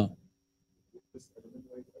 Yeah.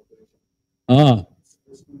 Ah.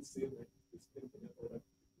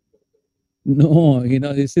 No,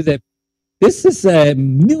 this is a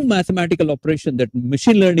new mathematical operation that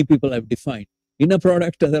machine learning people have defined. In a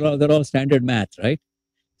product, they're all standard math, right?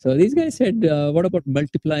 So these guys said, what about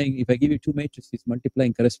multiplying? If I give you two matrices,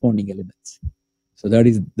 multiplying corresponding elements. So that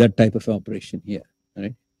is that type of operation here,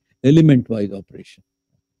 right? Element-wise operation.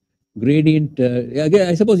 Gradient. Again,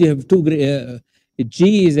 I suppose you have two.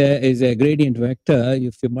 G is a gradient vector.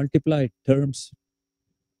 If you multiply terms,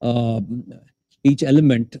 each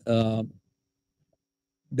element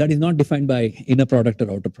that is not defined by inner product or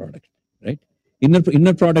outer product, right?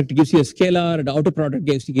 Inner product gives you a scalar, and outer product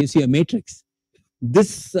gives you a matrix.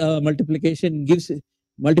 This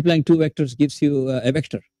multiplying two vectors gives you a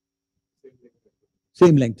vector,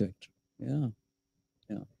 same length vector. Yeah,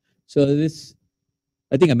 yeah. So this,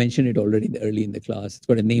 I think I mentioned it already early in the class. It's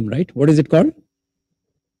got a name, right? What is it called?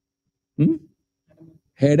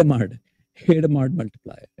 Hadamard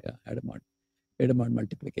multiplier. Yeah, Hadamard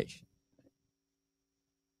multiplication.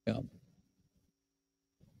 Yeah.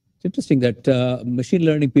 It's interesting that machine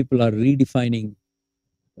learning people are redefining,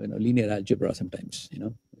 linear algebra sometimes.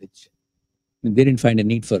 Which they didn't find a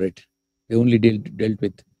need for it. They only dealt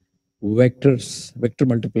with vectors, vector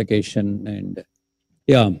multiplication, and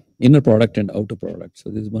inner product and outer product. So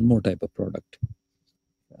there's one more type of product.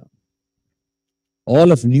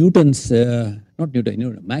 All of Newton's, not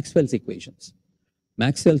Newton, Maxwell's equations.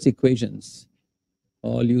 Maxwell's equations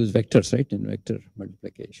all use vectors, right? In vector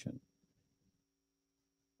multiplication.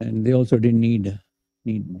 And they also didn't need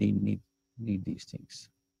these things.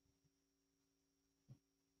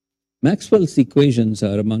 Maxwell's equations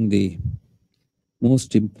are among the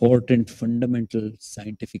most important fundamental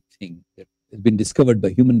scientific thing that has been discovered by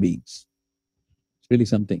human beings. It's really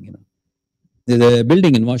something, There's a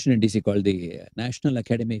building in Washington, D.C. called the National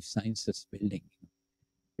Academy of Sciences building.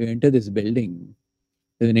 You enter this building,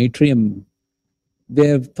 there's an atrium. They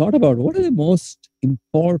have thought about what are the most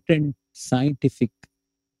important scientific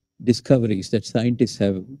discoveries that scientists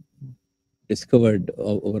have discovered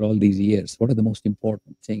over all these years. What are the most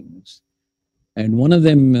important things? And one of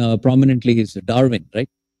them prominently is Darwin, right?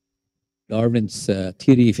 Darwin's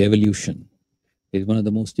theory of evolution is one of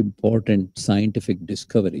the most important scientific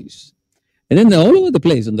discoveries. And then all over the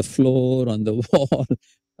place, on the floor, on the wall,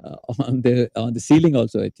 on the ceiling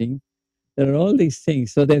also, I think, there are all these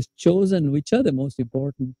things. So they've chosen which are the most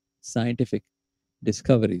important scientific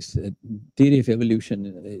discoveries. Theory of evolution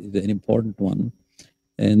is an important one.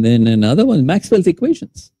 And then another one, Maxwell's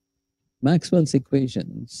equations. Maxwell's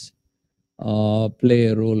equations play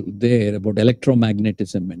a role there about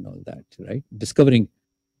electromagnetism and all that, right? Discovering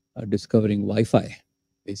Wi-Fi,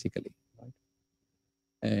 basically. Right?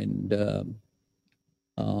 And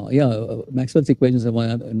Maxwell's equations are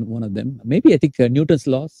one of them. Maybe I think Newton's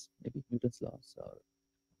laws, or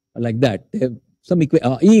like that. They have some E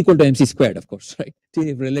equal to mc squared, of course, right?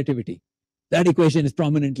 Theory of relativity. That equation is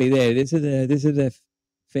prominently there. This is a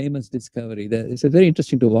famous discovery. It's very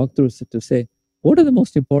interesting to walk through to say what are the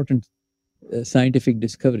most important scientific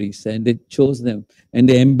discoveries, and they chose them and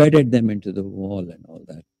they embedded them into the wall and all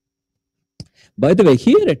that. By the way,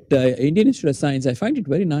 here at Indian Institute of Science, I find it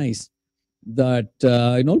very nice that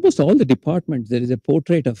in almost all the departments, there is a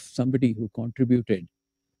portrait of somebody who contributed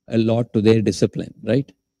a lot to their discipline,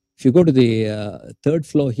 right? If you go to the third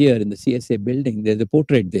floor here in the CSA building, there's a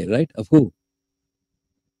portrait there, right? Of who?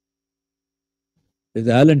 There's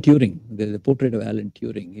Alan Turing. There's a portrait of Alan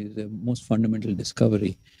Turing. He's the most fundamental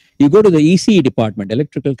discovery. You go to the ECE department,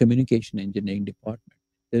 Electrical Communication Engineering department.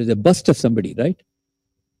 There is a bust of somebody, right?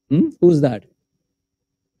 Who's that?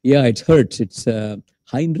 Yeah, it's Hertz. It's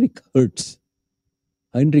Heinrich Hertz.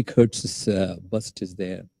 Heinrich Hertz's bust is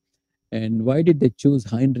there. And why did they choose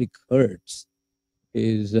Heinrich Hertz?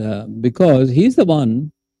 Is because he's the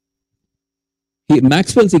one.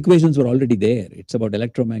 Maxwell's equations were already there. It's about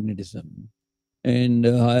electromagnetism. And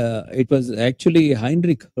it was actually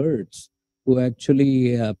Heinrich Hertz who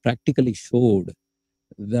actually practically showed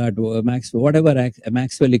that whatever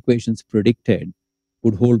Maxwell equations predicted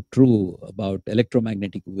would hold true about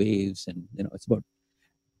electromagnetic waves, and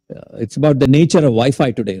it's about the nature of Wi-Fi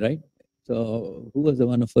today, right? So who was the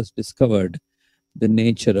one who first discovered the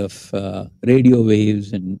nature of radio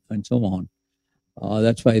waves and so on?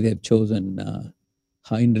 That's why they've chosen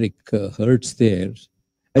Heinrich Hertz there.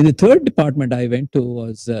 And the third department I went to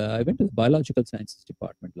was the biological sciences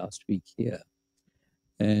department last week here.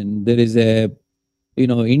 And there is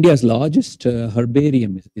India's largest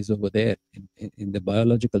herbarium is over there in the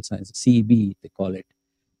biological science, CB, they call it.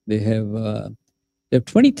 They have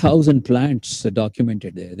 20,000 plants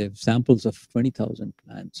documented there. They have samples of 20,000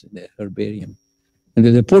 plants in their herbarium. And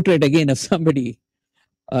there's a portrait again of somebody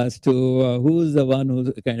as to who's the one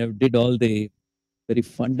who kind of did all the very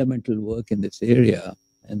fundamental work in this area.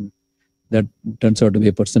 And that turns out to be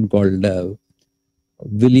a person called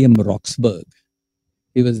William Roxburgh.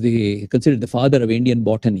 He was considered the father of Indian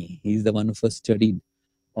botany. He's the one who first studied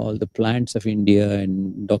all the plants of India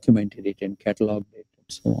and documented it and cataloged it and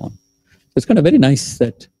so on. So it's kind of very nice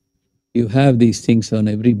that you have these things on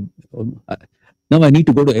every. Now I need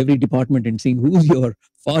to go to every department and see who's your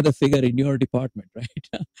father figure in your department, right?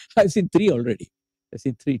 I've seen 3 already. I've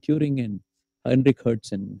seen 3: Turing and Heinrich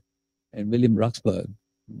Hertz and William Roxburgh.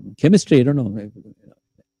 Chemistry, I don't know.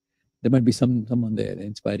 There might be someone there,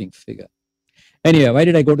 inspiring figure. Anyway, why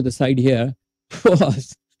did I go to the side here?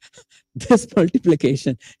 Was this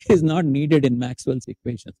multiplication is not needed in Maxwell's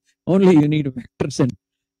equations. Only you need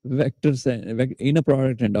vectors and inner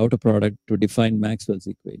product and outer product to define Maxwell's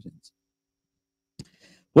equations.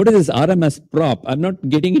 What is this RMS prop? I'm not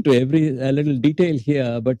getting into every little detail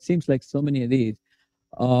here, but it seems like so many of these.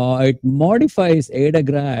 It modifies eta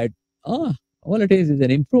grad. All it is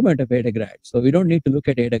an improvement of eta grad. So we don't need to look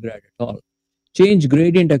at eta grad at all. Change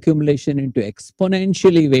gradient accumulation into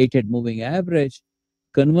exponentially weighted moving average,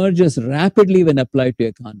 converges rapidly when applied to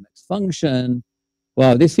a convex function.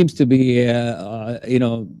 Wow, this seems to be,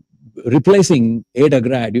 replacing eta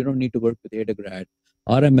grad. You don't need to work with eta grad.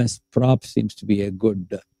 RMS prop seems to be a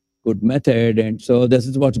good method. And so this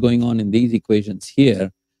is what's going on in these equations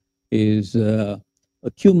here is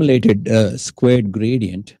accumulated squared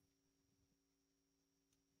gradient.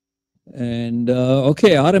 And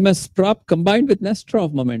okay, RMS prop combined with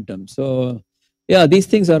Nesterov momentum. So yeah, these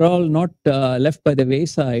things are all not left by the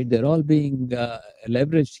wayside. They're all being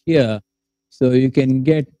leveraged here. So you can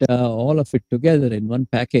get all of it together in one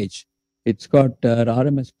package. It's got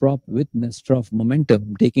RMS prop with Nesterov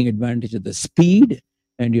momentum, taking advantage of the speed,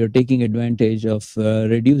 and you're taking advantage of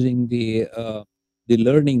reducing the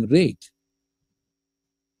learning rate.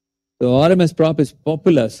 So RMS prop is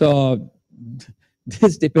popular. So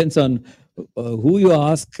this depends on who you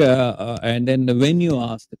ask and then when you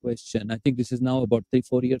ask the question. I think this is now about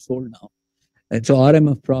 3-4 years old now. And so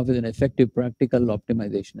RMS prop is an effective practical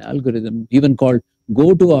optimization algorithm, even called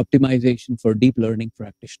go-to optimization for deep learning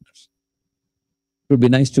practitioners. It would be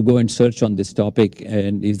nice to go and search on this topic.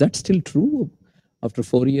 And is that still true after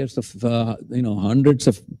 4 years of hundreds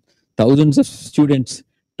of thousands of students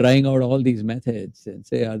trying out all these methods, and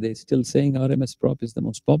say, are they still saying RMS prop is the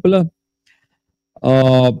most popular?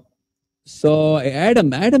 So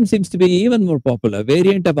Adam seems to be even more popular,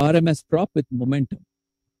 variant of RMS prop with momentum.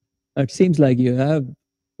 It seems like you have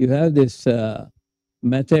this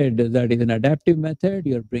method that is an adaptive method.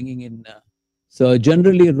 You're bringing in so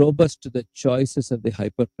generally robust to the choices of the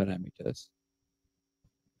hyperparameters.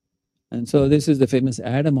 And so this is the famous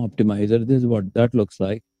Adam optimizer. This is what that looks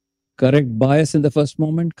like. Correct bias in the first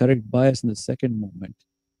moment, correct bias in the second moment,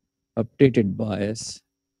 updated bias.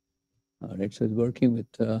 All right, so it's working with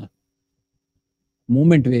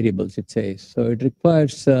moment variables, it says. So it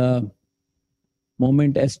requires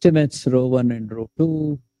moment estimates, row 1 and row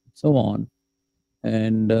 2, so on.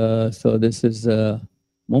 And so this is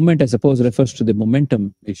moment, I suppose, refers to the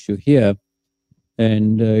momentum issue here.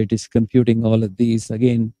 And it is computing all of these,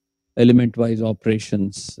 again, element-wise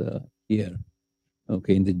operations here.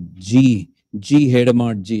 Okay, in the G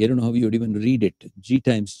Hadamard G. I don't know how you would even read it. G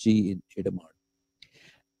times G in Hadamard.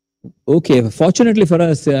 Okay, fortunately for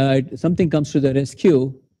us, something comes to the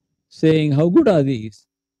rescue saying, how good are these?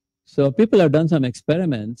 So people have done some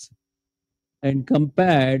experiments and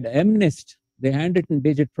compared MNIST, the handwritten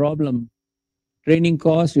digit problem, training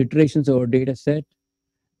cost, iterations over data set,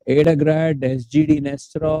 EdaGrad, SGD,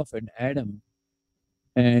 Nesterov, and Adam,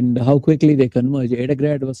 and how quickly they converge.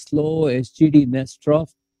 EdaGrad was slow, SGD,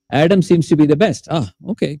 Nesterov. Adam seems to be the best.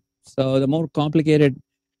 Okay. So the more complicated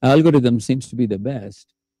algorithm seems to be the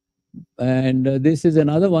best. And this is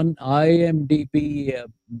another one, IMDP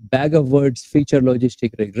bag of words feature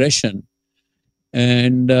logistic regression.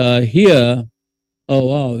 And here, oh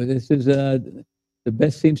wow, this is the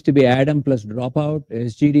best seems to be Adam plus dropout,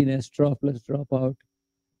 SGD Nesterov plus dropout,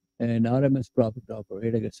 and RMS prop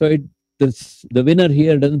dropout. So the winner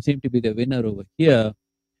here doesn't seem to be the winner over here.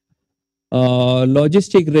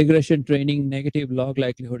 Logistic regression training, negative log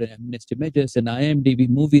likelihood and MNIST images, and IMDb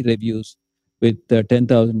movie reviews with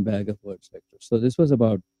 10,000 bag of words vectors. So this was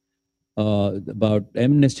about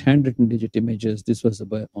MNIST handwritten digit images. This was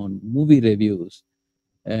about on movie reviews.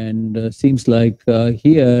 And seems like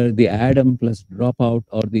here the Adam plus dropout,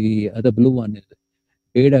 or the other blue one is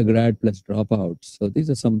Ada grad plus dropout. So these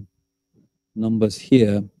are some numbers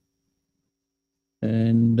here.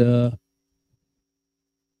 And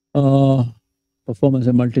performance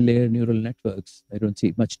of multi-layer neural networks. I don't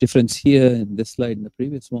see much difference here in this slide and the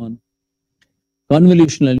previous one.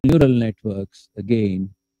 Convolutional neural networks,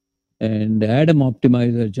 again. And Adam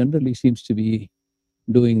optimizer generally seems to be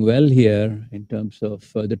doing well here in terms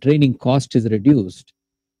of the training cost is reduced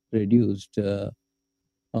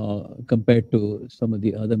compared to some of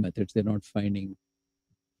the other methods. They're not finding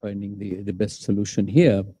the best solution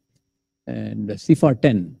here. And CFAR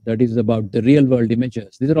 10, that is about the real world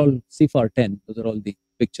images. These are all CFAR 10. Those are all the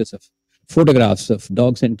pictures of photographs of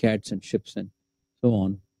dogs and cats and ships and so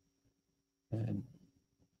on. And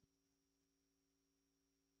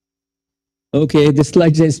okay, this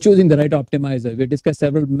slide says choosing the right optimizer. We discussed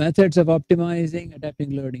several methods of optimizing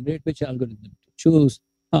adapting learning rate. Which algorithm to choose?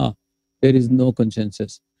 There is no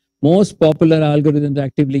consensus. Most popular algorithms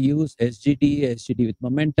actively use SGD with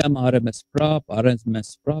momentum, RMS prop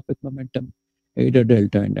with momentum, Ada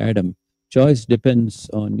delta, and Adam. Choice depends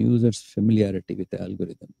on users' familiarity with the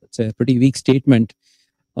algorithm. That's a pretty weak statement.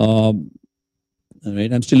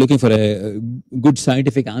 Right, I'm still looking for a good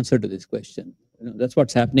scientific answer to this question. That's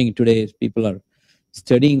what's happening today. Is people are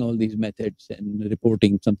studying all these methods and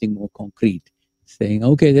reporting something more concrete, saying,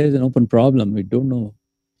 okay, there's an open problem. We don't know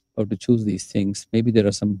how to choose these things. Maybe there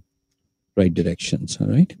are some right directions. All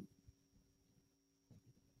right.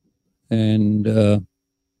 And the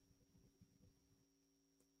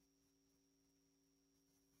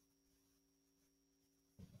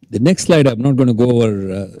next slide, I'm not going to go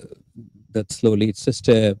over that slowly. It's just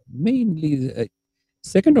mainly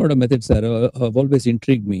second order methods that have always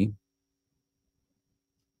intrigued me.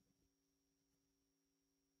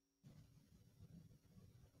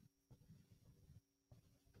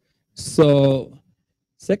 So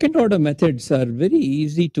second order methods are very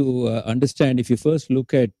easy to understand if you first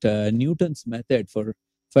look at Newton's method for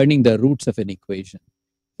finding the roots of an equation.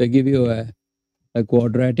 They give you a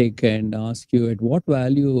quadratic and ask you at what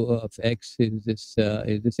value of x is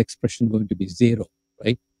this expression going to be 0,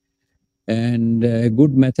 right? And a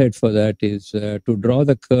good method for that is to draw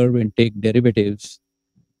the curve and take derivatives,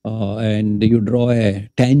 and you draw a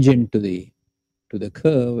tangent to the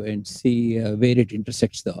curve and see where it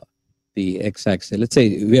intersects the x-axis. Let's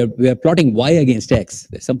say we are plotting y against x.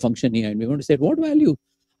 There's some function here, and we want to say at what value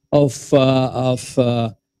of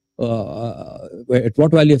at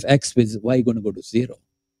what value of x is y going to go to 0.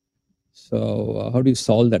 So how do you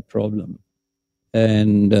solve that problem?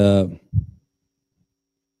 And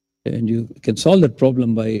you can solve that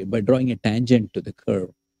problem by drawing a tangent to the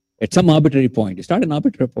curve at some arbitrary point. You start an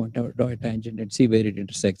arbitrary point, draw a tangent, and see where it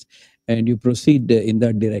intersects, and you proceed in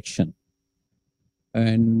that direction.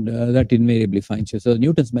 And that invariably finds you. So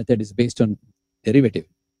Newton's method is based on derivative.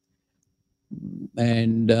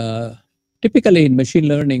 And typically in machine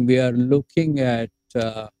learning, we are looking at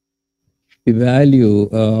the value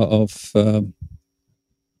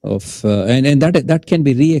and that can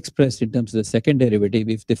be re-expressed in terms of the second derivative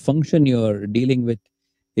if the function you're dealing with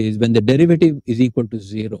is when the derivative is equal to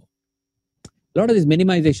 0. A lot of these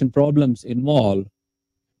minimization problems involve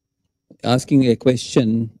asking a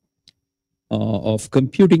question of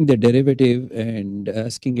computing the derivative and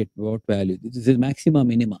asking it what value. This is maxima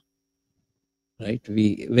minima, right?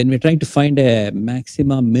 When we're trying to find a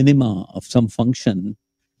maxima minima of some function,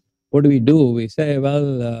 what do? We say,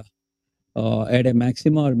 well, at a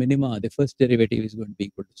maxima or minima, the first derivative is going to be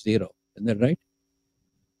equal to 0. Isn't that right?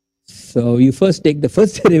 So you first take the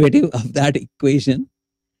first derivative of that equation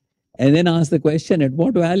and then ask the question, at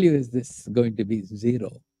what value is this going to be 0?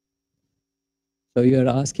 So you're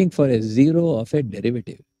asking for a 0 of a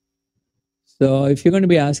derivative. So if you're going to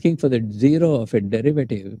be asking for the 0 of a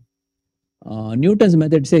derivative, Newton's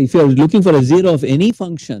method says if you're looking for a 0 of any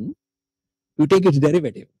function, you take its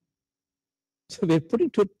derivative. So we're putting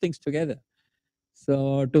two things together.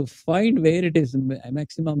 So to find where it is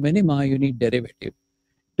maxima minima, you need derivative.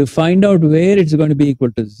 To find out where it's going to be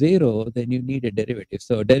equal to 0, then you need a derivative.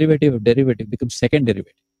 So derivative of derivative becomes second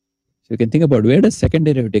derivative. So you can think about where does second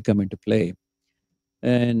derivative come into play.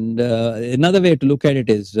 And another way to look at it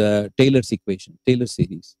is Taylor's equation, Taylor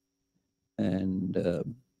series. And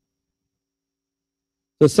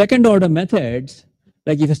so second order methods,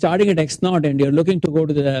 like if you're starting at x0 and you're looking to go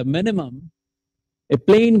to the minimum, a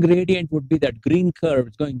plane gradient would be that green curve.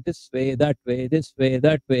 It's going this way, that way, this way,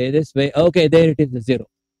 that way, this way. Okay, there it is, the 0.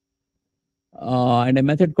 And a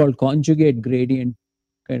method called conjugate gradient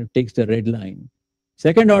kind of takes the red line.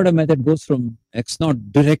 Second order method goes from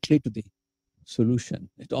x0 directly to the solution.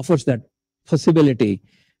 It offers that possibility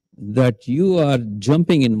that you are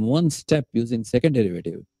jumping in one step using second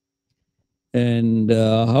derivative. And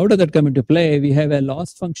how does that come into play? We have a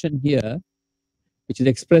loss function here, which is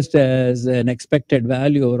expressed as an expected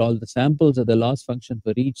value over all the samples of the loss function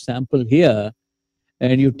for each sample here.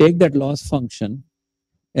 And you take that loss function,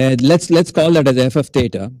 and let's call that as f of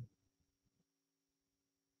theta.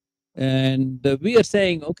 And we are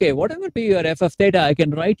saying, okay, whatever be your f of theta, I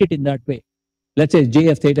can write it in that way. Let's say j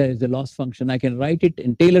of theta is the loss function. I can write it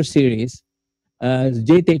in Taylor series as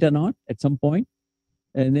j theta naught at some point.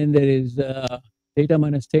 And then there is theta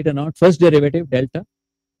minus theta naught, first derivative, delta.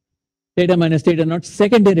 Theta minus theta naught,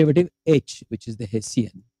 second derivative, h, which is the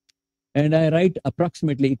Hessian. And I write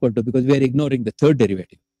approximately equal to, because we are ignoring the third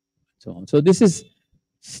derivative. So on. So this is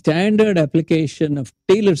standard application of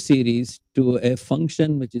Taylor series to a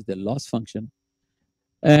function, which is the loss function.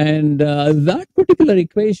 And that particular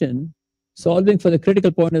equation, solving for the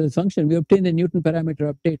critical point of the function, we obtain the Newton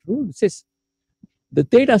parameter update rule. It says the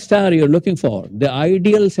theta star you're looking for, the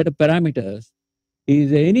ideal set of parameters,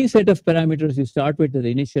 is any set of parameters you start with the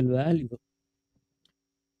initial value.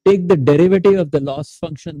 Take the derivative of the loss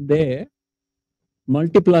function there,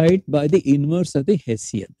 multiply it by the inverse of the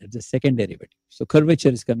Hessian. That's the second derivative. So curvature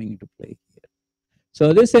is coming into play here.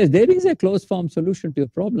 So this says there is a closed form solution to a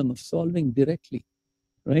problem of solving directly,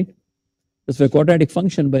 right? So for a quadratic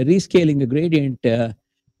function, by rescaling the gradient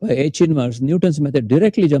by H inverse, Newton's method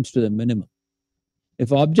directly jumps to the minimum.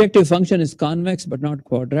 If objective function is convex but not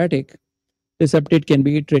quadratic, this update can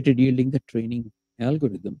be iterated yielding the training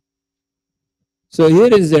algorithm. So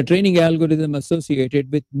here is a training algorithm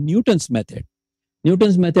associated with Newton's method.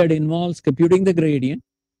 Newton's method involves computing the gradient,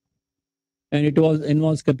 and it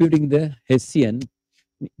involves computing the Hessian.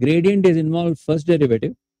 Gradient is involved first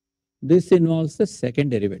derivative. This involves the second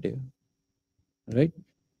derivative, right?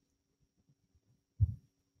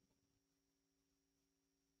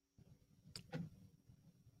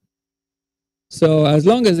 So as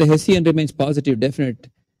long as the Hessian remains positive, definite,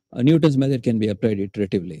 Newton's method can be applied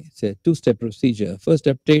iteratively. It's a two-step procedure. First,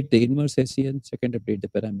 update the inverse Hessian. Second, update the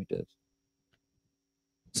parameters.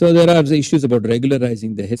 So there are the issues about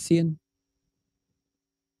regularizing the Hessian.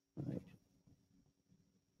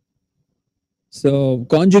 So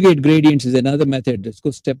conjugate gradients is another method. Let's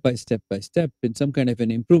go step by step by step in some kind of an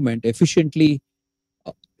improvement efficiently.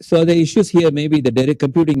 So the issues here may be the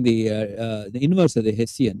computing the inverse of the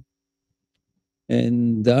Hessian.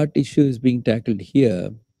 And that issue is being tackled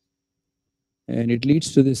here. And it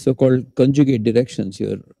leads to this so-called conjugate directions.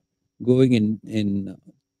 You're going in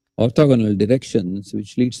orthogonal directions,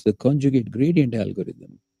 which leads to the conjugate gradient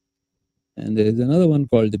algorithm. And there is another one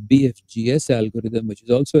called the BFGS algorithm, which is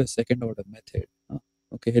also a second order method.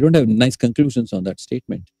 Okay, I don't have nice conclusions on that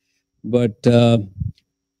statement, but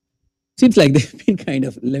seems like they've been kind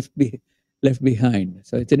of left behind.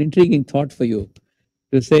 So it's an intriguing thought for you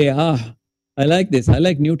to say, I like this. I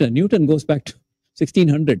like Newton. Newton goes back to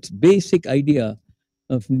 1600s. Basic idea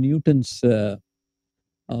of Newton's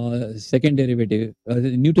second derivative,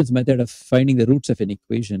 Newton's method of finding the roots of an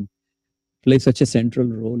equation plays such a central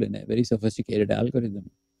role in a very sophisticated algorithm,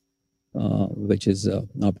 which is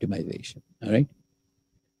optimization. All right.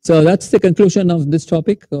 So that's the conclusion of this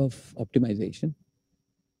topic of optimization.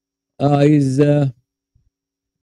 Is